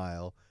by a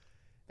mile.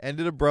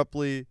 Ended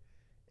abruptly.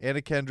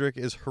 Anna Kendrick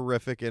is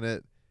horrific in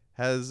it.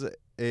 Has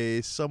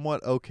a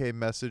somewhat okay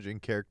message and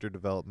character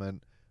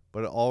development,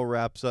 but it all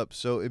wraps up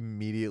so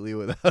immediately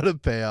without a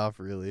payoff,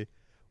 really.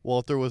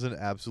 Walter was an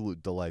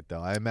absolute delight,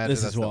 though. I imagine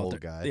that's the old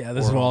guy. Yeah,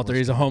 this is Walter.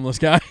 He's a homeless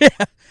guy.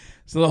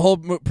 So the whole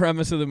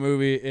premise of the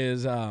movie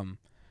is... Can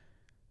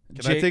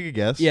I take a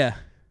guess? Yeah.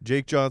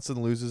 Jake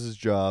Johnson loses his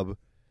job,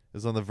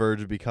 is on the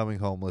verge of becoming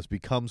homeless,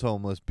 becomes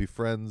homeless,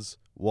 befriends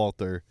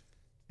Walter,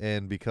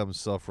 and becomes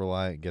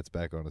self-reliant and gets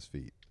back on his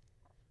feet.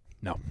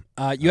 No.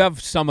 You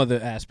have some of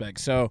the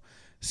aspects. So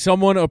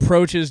someone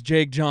approaches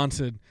Jake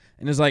Johnson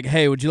and is like,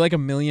 hey, would you like $1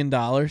 million?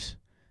 And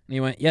he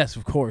went, yes,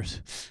 of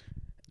course.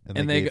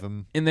 And they gave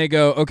him... And they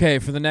go, okay,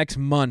 for the next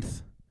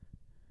month,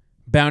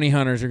 bounty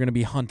hunters are going to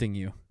be hunting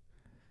you.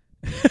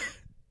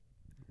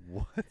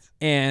 What?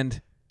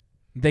 And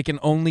they can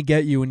only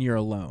get you when you're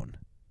alone.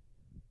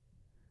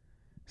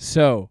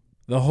 So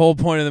the whole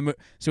point of the movie...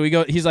 So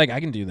he's like, I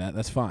can do that.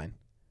 That's fine.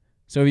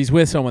 So if he's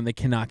with someone, they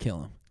cannot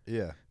kill him.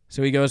 Yeah.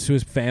 So he goes to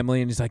his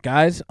family and he's like,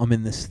 guys, I'm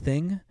in this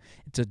thing.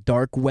 It's a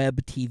dark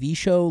web TV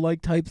show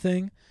like type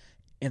thing.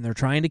 And they're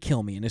trying to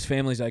kill me. And his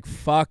family's like,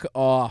 fuck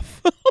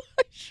off.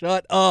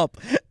 Shut up.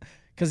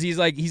 Because he's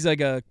like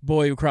a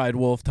boy who cried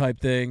wolf type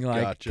thing.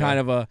 Like kind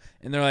of a,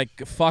 and they're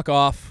like, fuck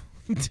off.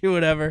 Do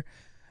whatever.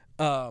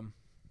 I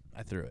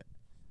threw it.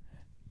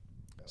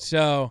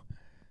 So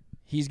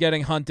he's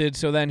getting hunted.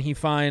 So then he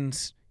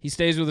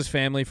stays with his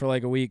family for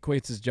like a week,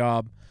 quits his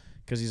job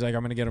because he's like,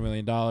 I'm going to get $1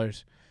 million.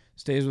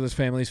 Stays with his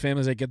family. His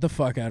family's like, get the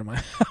fuck out of my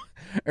house.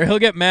 Or he'll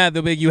get mad.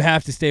 They'll be like, you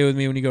have to stay with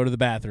me when you go to the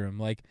bathroom.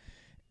 Like,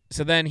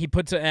 so then he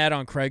puts an ad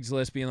on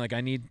Craigslist being like,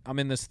 I'm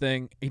in this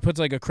thing. He puts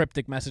like a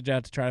cryptic message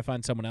out to try to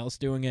find someone else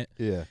doing it.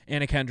 Yeah.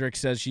 Anna Kendrick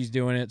says she's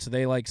doing it. So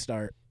they like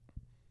start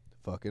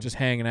fucking just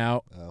hanging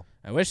out. Oh.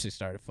 I wish they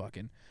started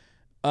fucking.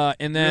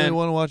 And then you really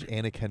want to watch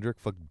Anna Kendrick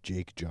fuck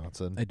Jake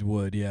Johnson? I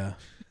would, yeah.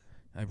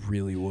 I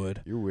really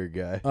would. You're a weird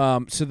guy.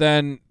 So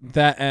then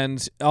that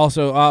ends.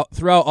 Also,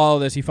 throughout all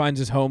of this, he finds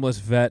this homeless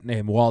vet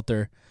named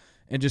Walter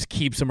and just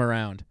keeps him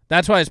around.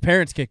 That's why his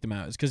parents kicked him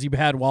out, is because he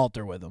had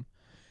Walter with him.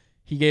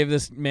 He gave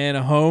this man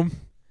a home,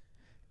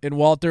 and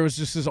Walter was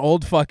just this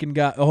old fucking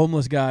guy, a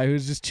homeless guy who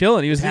was just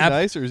chilling. He was happy. Is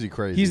he nice or is he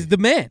crazy? He's the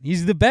man.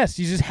 He's the best.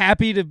 He's just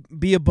happy to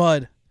be a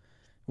bud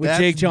with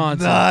Jake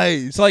Johnson.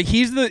 Nice. So like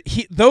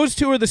those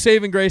two are the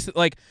saving grace. That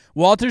like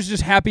Walter's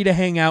just happy to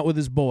hang out with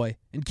his boy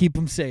and keep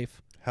him safe.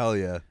 Hell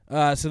yeah.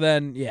 So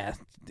then, yeah,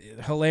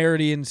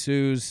 hilarity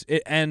ensues.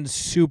 It ends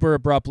super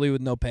abruptly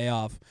with no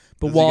payoff.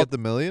 But Does he get the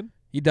 $1 million?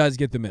 He does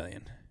get the $1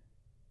 million.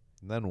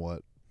 And then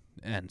what?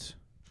 Ends.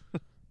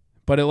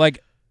 But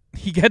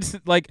he gets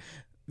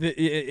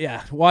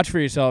yeah. Watch for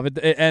yourself.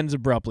 It ends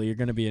abruptly. You're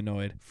gonna be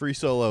annoyed. Free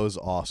Solo is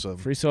awesome.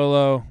 Free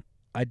Solo,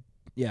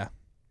 yeah.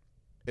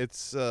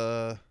 It's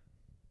Alex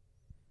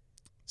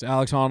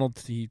Honnold.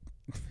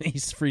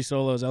 He's Free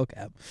Solo's El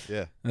Cap.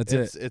 Yeah, that's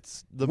it.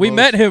 It's the we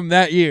met him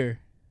that year.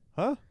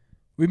 Huh?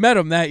 We met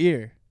him that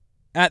year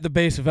at the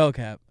base of El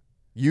Cap.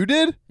 You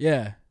did?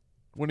 Yeah.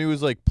 When he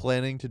was like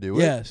planning to do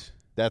it. Yes.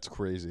 That's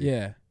crazy.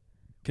 Yeah.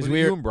 Because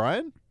you and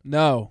Brian?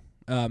 No.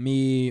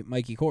 Me,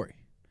 Mikey, Corey.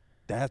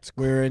 That's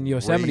we were in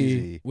Yosemite.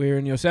 Crazy. We were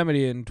in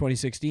Yosemite in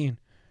 2016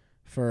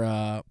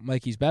 for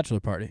Mikey's bachelor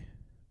party.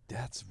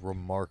 That's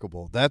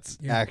remarkable. That's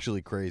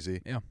actually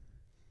crazy. Yeah.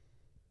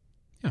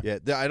 Yeah,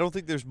 I don't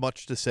think there's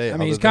much to say. I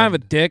mean, he's kind of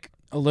a dick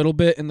a little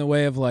bit in the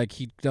way of like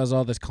he does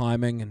all this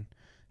climbing and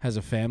has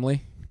a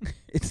family.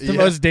 It's the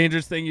most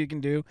dangerous thing you can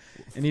do,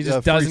 and he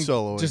just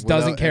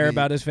doesn't care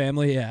about his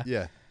family. Yeah.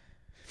 Yeah.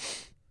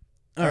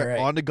 All right.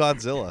 On to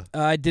Godzilla.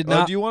 I did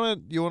not. Do you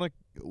want to?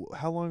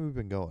 How long have we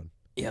been going?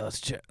 Yeah, let's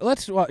check.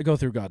 Let's go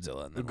through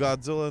Godzilla. And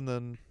then and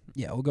then.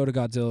 Yeah, we'll go to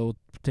Godzilla. We'll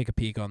take a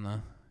peek on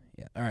the.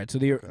 Yeah. All right. So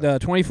the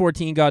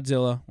 2014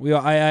 Godzilla.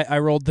 I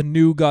rolled the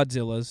new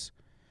Godzillas.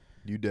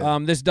 You did.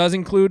 This does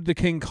include the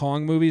King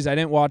Kong movies. I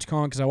didn't watch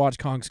Kong because I watched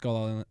Kong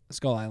Skull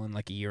Island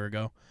like a year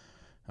ago.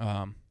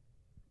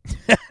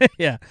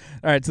 Yeah.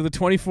 All right. So the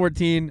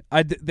 2014,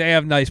 they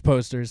have nice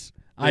posters.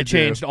 I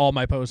changed all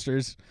my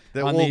posters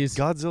on these.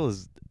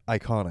 Godzilla's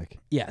iconic.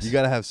 Yes. You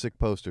got to have sick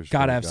posters.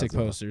 Gotta have sick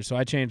posters. So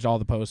I changed all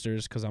the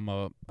posters because I'm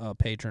a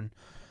patron.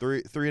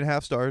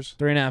 3.5 stars.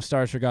 3.5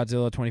 stars for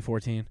Godzilla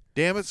 2014.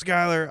 Damn it,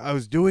 Skylar! I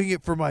was doing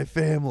it for my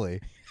family.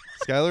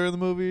 Skylar in the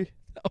movie.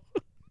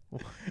 No.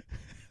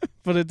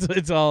 But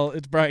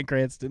it's Bryan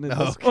Cranston in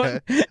this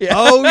one. Yeah.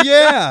 Oh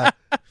yeah.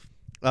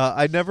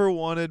 I never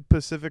wanted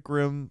Pacific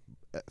Rim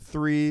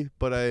 3,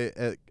 but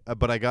I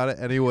got it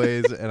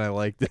anyways, and I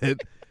liked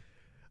it.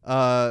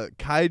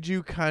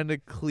 Kaiju kind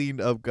of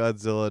cleaned up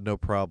Godzilla, no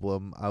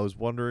problem. I was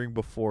wondering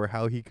before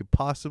how he could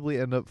possibly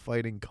end up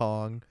fighting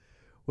Kong,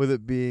 with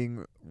it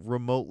being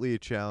remotely a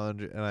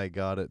challenge, and I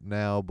got it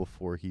now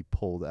before he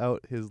pulled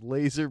out his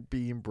laser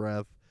beam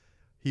breath.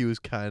 He was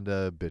kind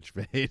of bitch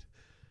made.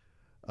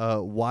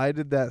 Why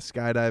did that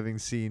skydiving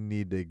scene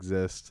need to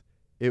exist?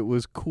 It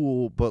was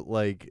cool, but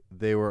like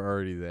they were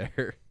already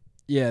there.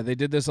 Yeah, they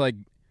did this like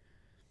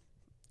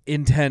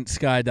intense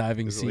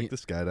skydiving scene. Like the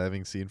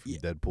skydiving scene from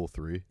Deadpool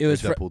 3? It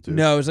was Deadpool 2.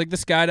 No, it was like the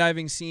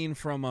skydiving scene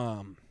from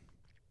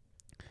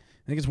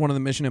I think it's one of the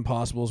Mission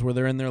Impossibles where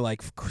they're in their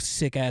like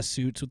sick ass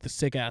suits with the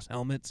sick ass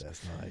helmets.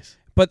 That's nice.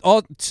 But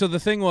so the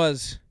thing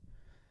was,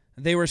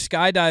 they were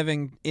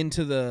skydiving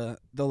into the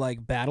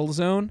like battle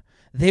zone.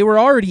 They were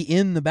already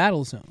in the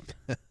battle zone.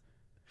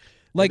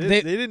 Like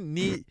they didn't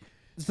need,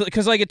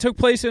 because like it took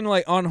place in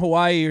like on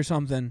Hawaii or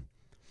something.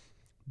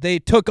 They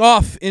took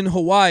off in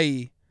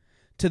Hawaii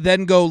to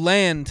then go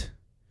land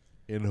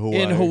in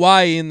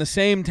Hawaii in the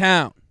same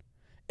town.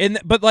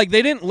 But like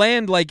they didn't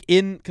land like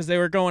because they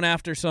were going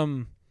after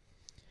some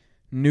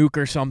nuke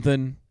or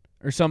something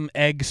or some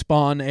egg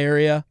spawn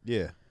area.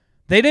 Yeah.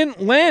 They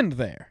didn't land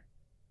there.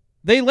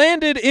 They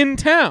landed in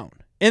town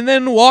and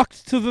then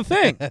walked to the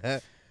thing.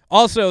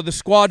 Also, the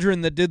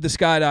squadron that did the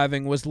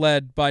skydiving was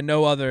led by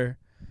no other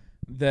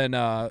than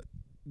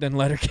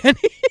Letterkenny.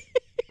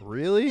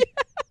 Really?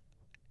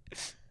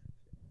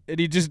 And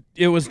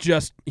it was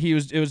just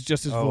his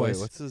voice. Wait,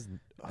 what's his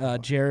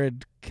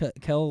Jared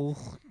Kell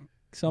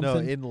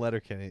something? No, in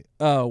Letterkenny.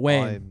 Oh,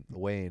 Wayne. I'm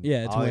Wayne.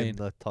 Yeah, it's Wayne. I'm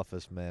the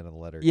toughest man in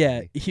Letterkenny.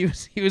 Yeah, he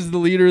was the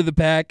leader of the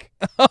pack.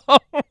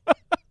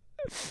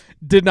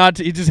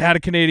 He just had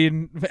a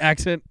Canadian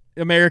accent,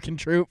 American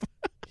troop.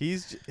 He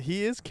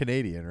is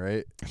Canadian,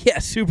 right? Yeah,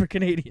 super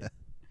Canadian.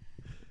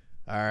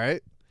 All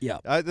right. Yeah.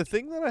 The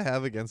thing that I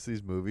have against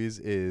these movies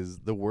is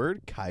the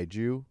word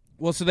kaiju.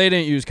 Well, so they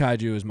didn't use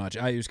kaiju as much.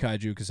 I use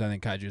kaiju because I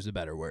think kaiju is a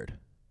better word.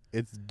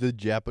 It's the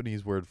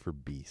Japanese word for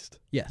beast.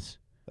 Yes.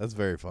 That's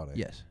very funny.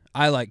 Yes.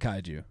 I like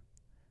kaiju.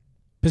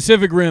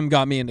 Pacific Rim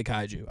got me into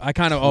kaiju. I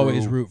kind of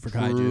always root for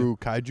kaiju.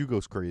 Kaiju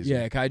goes crazy.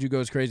 Yeah, kaiju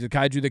goes crazy. The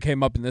kaiju that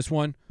came up in this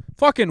one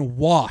fucking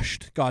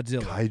washed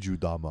Godzilla. Kaiju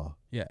Dama.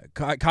 Yeah,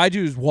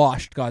 kaiju's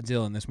washed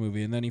Godzilla in this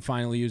movie, and then he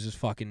finally uses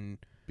fucking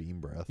beam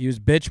breath. He was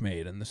bitch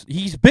made in this.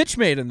 He's bitch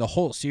made in the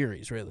whole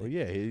series, really. Well,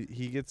 yeah,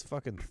 he gets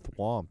fucking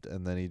thwomped,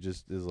 and then he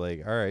just is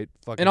like, all right,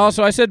 fucking. And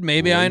also, I said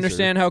maybe laser. I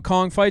understand how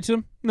Kong fights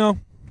him. No,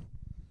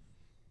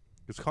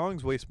 because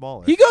Kong's way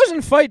smaller. He goes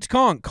and fights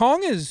Kong.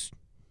 Kong is,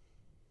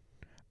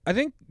 I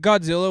think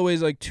Godzilla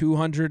weighs like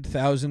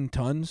 200,000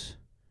 tons.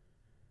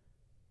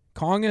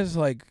 Kong is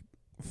like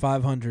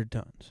 500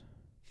 tons.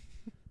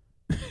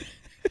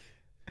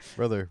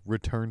 Brother,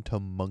 return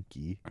to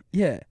monkey.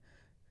 Yeah.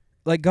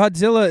 Like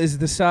Godzilla is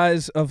the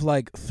size of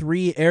like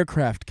 3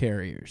 aircraft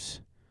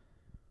carriers.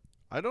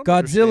 I don't.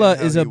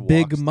 Godzilla is a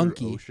big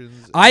monkey.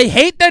 I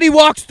hate that he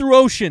walks through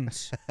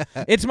oceans.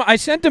 I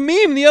sent a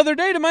meme the other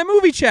day to my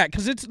movie chat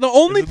because it's the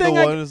only thing.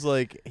 The one is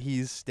like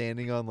he's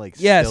standing on like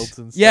stilts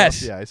and stuff.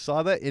 Yes. Yeah, I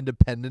saw that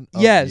independent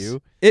of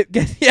you.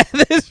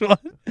 This one.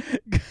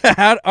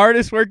 How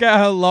artists work out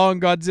how long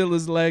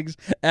Godzilla's legs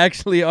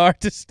actually are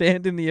to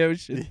stand in the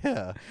ocean.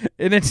 Yeah.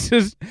 And it's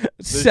just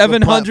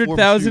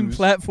 700,000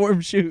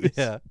 platform shoes.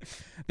 Yeah.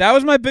 That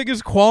was my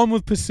biggest qualm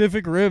with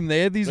Pacific Rim.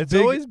 They had these It's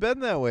always been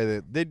that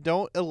way. They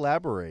don't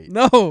elaborate.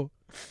 No.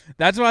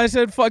 That's why I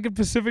said fucking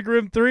Pacific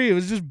Rim 3. It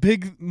was just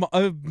big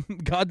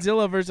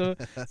Godzilla versus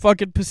a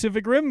fucking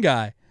Pacific Rim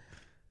guy.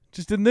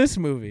 Just in this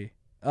movie.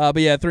 But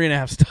yeah,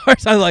 3.5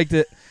 stars. I liked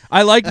it.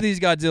 I liked these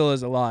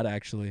Godzillas a lot,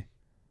 actually.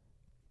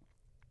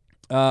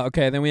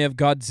 Okay, then we have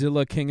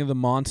Godzilla King of the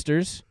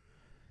Monsters.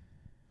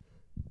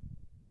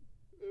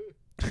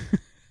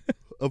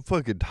 I'm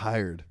fucking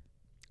tired.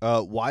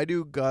 Why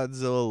do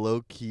Godzilla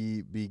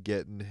low-key be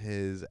getting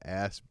his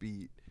ass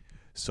beat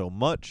so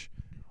much?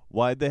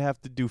 Why'd they have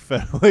to do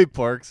Fenway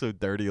Park so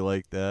dirty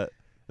like that?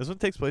 This one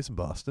takes place in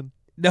Boston.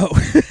 No.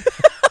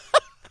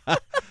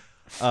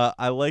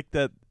 I like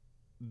that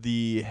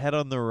the head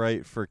on the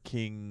right for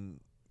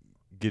King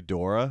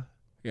Ghidorah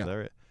is that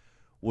right?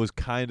 Was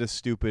kind of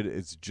stupid.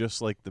 It's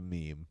just like the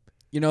meme.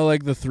 You know,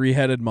 like the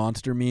 3-headed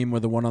monster meme where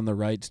the one on the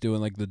right's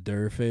doing like the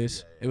Durr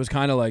face? It was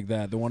kind of like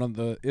that. The one on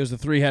it was the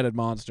 3-headed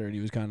monster, and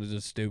he was kind of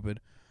just stupid.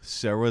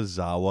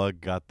 Serizawa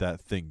got that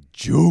thing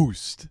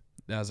juiced.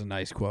 That was a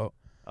nice quote.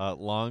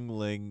 Long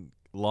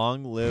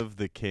live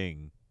the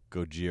king,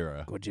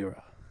 Gojira.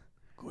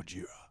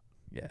 Gojira.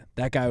 Yeah,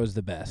 that guy was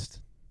the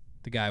best.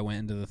 The guy went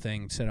into the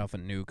thing, set off a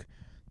nuke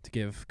to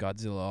give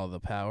Godzilla all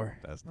the power.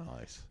 That's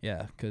nice.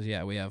 Yeah, because,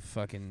 we have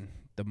fucking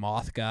the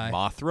Moth guy.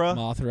 Mothra?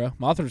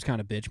 Mothra's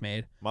kind of bitch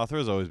made.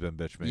 Mothra's always been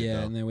bitch made, Yeah,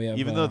 though. and then we have...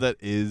 Even though that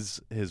is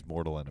his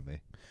mortal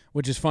enemy.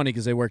 Which is funny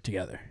because they work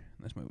together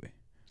in this movie.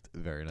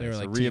 Very nice. They were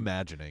like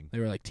reimagining. They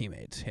were like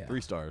teammates, yeah.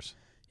 3 stars.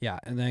 Yeah,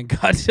 and then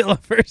Godzilla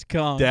vs.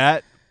 Kong.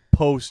 That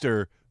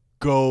poster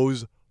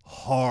goes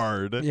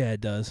hard. Yeah,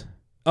 it does.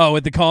 Oh,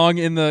 with the Kong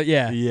in the...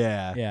 Yeah.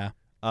 Yeah.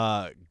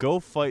 Yeah. Go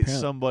fight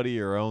somebody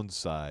your own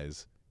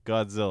size.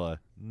 Godzilla.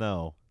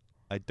 No,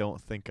 I don't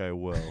think I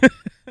will.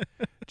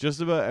 Just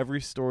about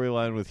every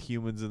storyline with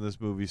humans in this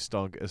movie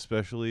stunk,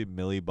 especially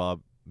Millie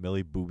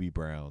Booby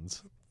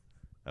Brown's.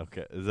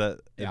 Okay, is that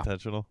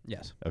intentional?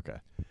 Yes. Okay.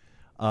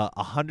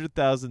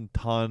 100,000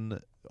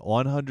 ton,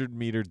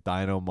 100-meter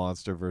dino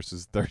monster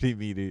versus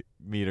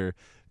 30-meter,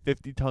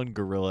 50-ton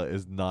gorilla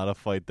is not a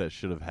fight that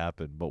should have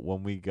happened. But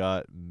when we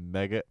got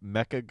Mecha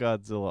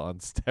Godzilla on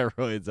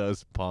steroids, I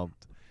was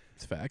pumped.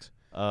 It's facts.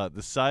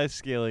 The size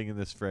scaling in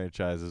this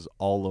franchise is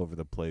all over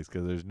the place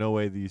because there's no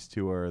way these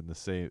two are the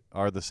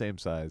same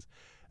size,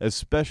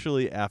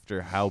 especially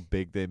after how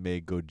big they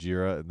made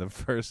Gojira in the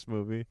first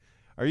movie.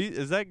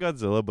 Is that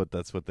Godzilla? But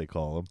that's what they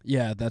call him.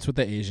 Yeah, that's what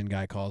the Asian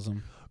guy calls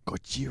him.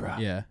 Gojira.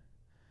 Yeah.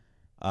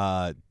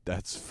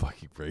 That's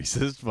fucking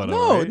racist. But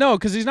no,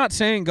 because he's not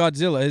saying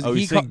Godzilla.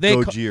 He's saying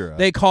Gojira.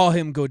 They call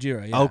him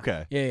Gojira. Yeah.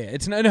 Okay. Yeah.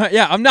 It's no.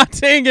 Yeah, I'm not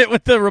saying it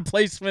with the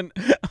replacement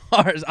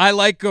R's. I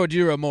like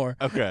Gojira more.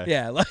 Okay.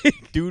 Yeah,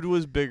 like dude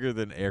was bigger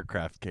than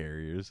aircraft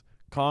carriers.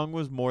 Kong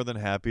was more than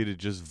happy to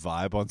just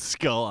vibe on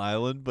Skull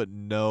Island, but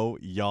no,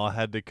 y'all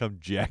had to come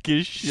jack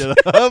his shit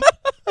up.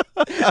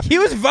 He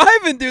was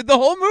vibing, dude. The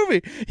whole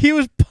movie, he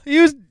was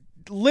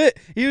lit.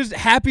 He was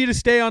happy to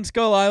stay on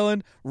Skull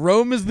Island.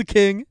 Rome is the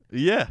king.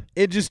 Yeah.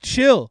 It just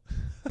chill.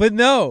 But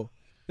no,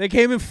 they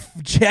came and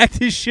jacked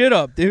his shit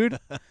up, dude.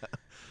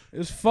 It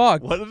was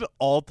fucked. What an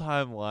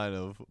all-time line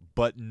of,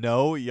 but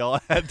no,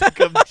 y'all had to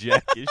come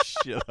jack his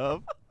shit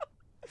up.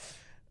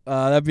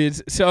 That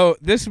means, so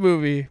this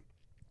movie,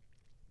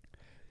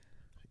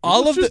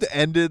 just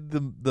ended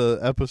the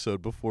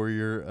episode before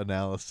your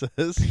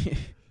analysis.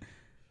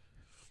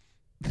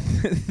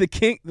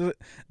 the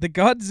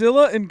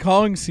Godzilla and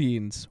Kong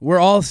scenes were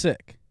all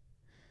sick.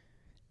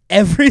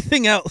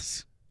 Everything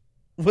else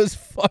was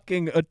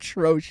fucking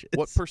atrocious.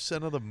 What %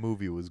 of the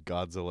movie was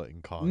Godzilla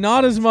and Kong?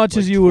 Not as much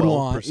as you would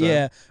want. 12%?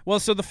 Yeah. Well,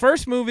 so the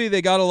first movie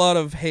they got a lot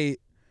of hate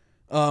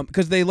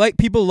because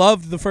people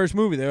loved the first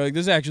movie. They were like,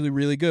 this is actually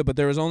really good, but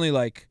there was only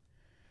like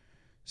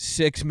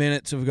 6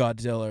 minutes of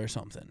Godzilla or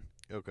something.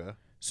 Okay.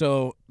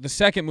 So the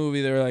second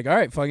movie, they were like, all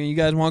right, fucking, you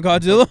guys want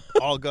Godzilla?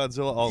 All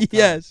Godzilla, all the time.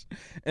 Yes.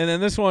 And then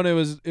this one, the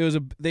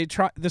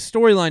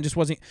storyline just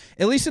wasn't,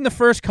 at least in the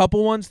first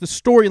couple ones, the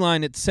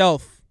storyline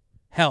itself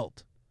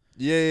held.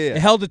 Yeah. It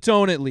held its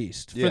own at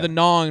least Yeah. for the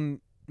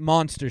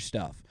non-monster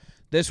stuff.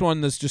 This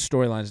one, this just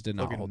storylines did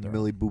not Fucking hold their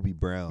Millie Booby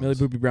Brown. Millie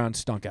Booby Brown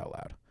stunk out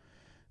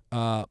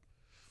loud.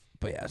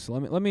 But yeah, so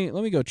let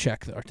me go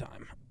check our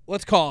time.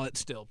 Let's call it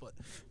still, but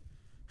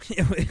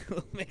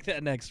we'll make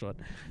that next one.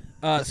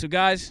 So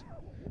guys,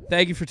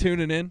 thank you for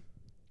tuning in.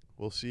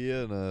 We'll see you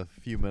in a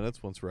few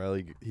minutes once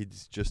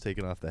he's just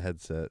taken off the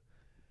headset.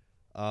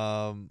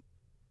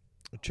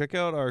 Check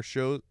out our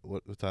show.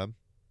 What time? 1:03.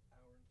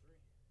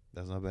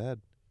 That's not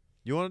bad.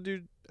 You want to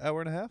do hour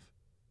and a half?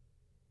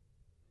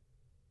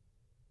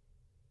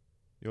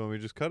 You want me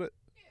to just cut it?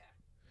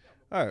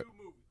 Yeah. All right.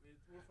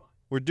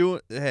 We're doing.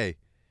 Hey,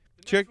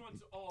 check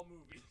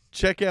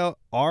out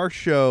our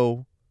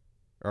show.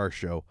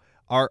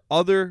 Our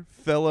other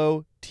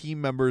fellow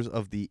team members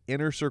of the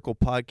Inner Circle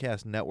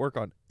Podcast Network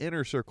on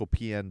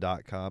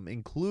InnerCirclePN.com,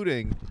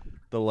 including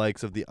the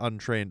likes of the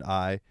Untrained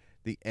Eye,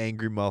 the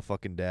Angry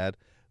Motherfucking Dad,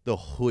 the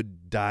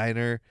Hood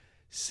Diner,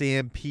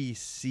 Sam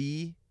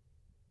PC.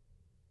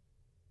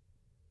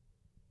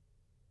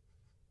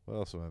 What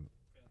else am I?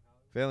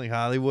 Failing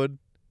Hollywood.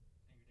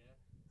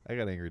 I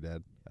got Angry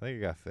Dad. I think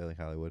I got Failing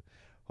Hollywood.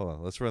 Hold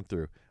on, let's run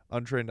through.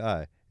 Untrained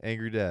Eye,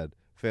 Angry Dad,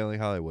 Failing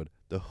Hollywood,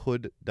 the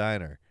Hood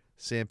Diner,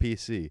 Sam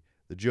PC,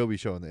 the Joby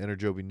Show on the Inner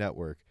Joby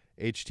Network,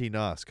 HT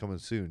Nos coming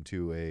soon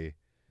to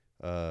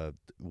a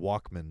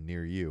Walkman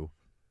near you.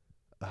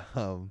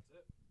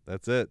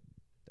 That's it.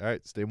 All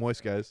right, stay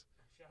moist, guys.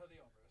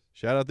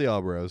 Shout out the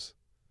Allbros.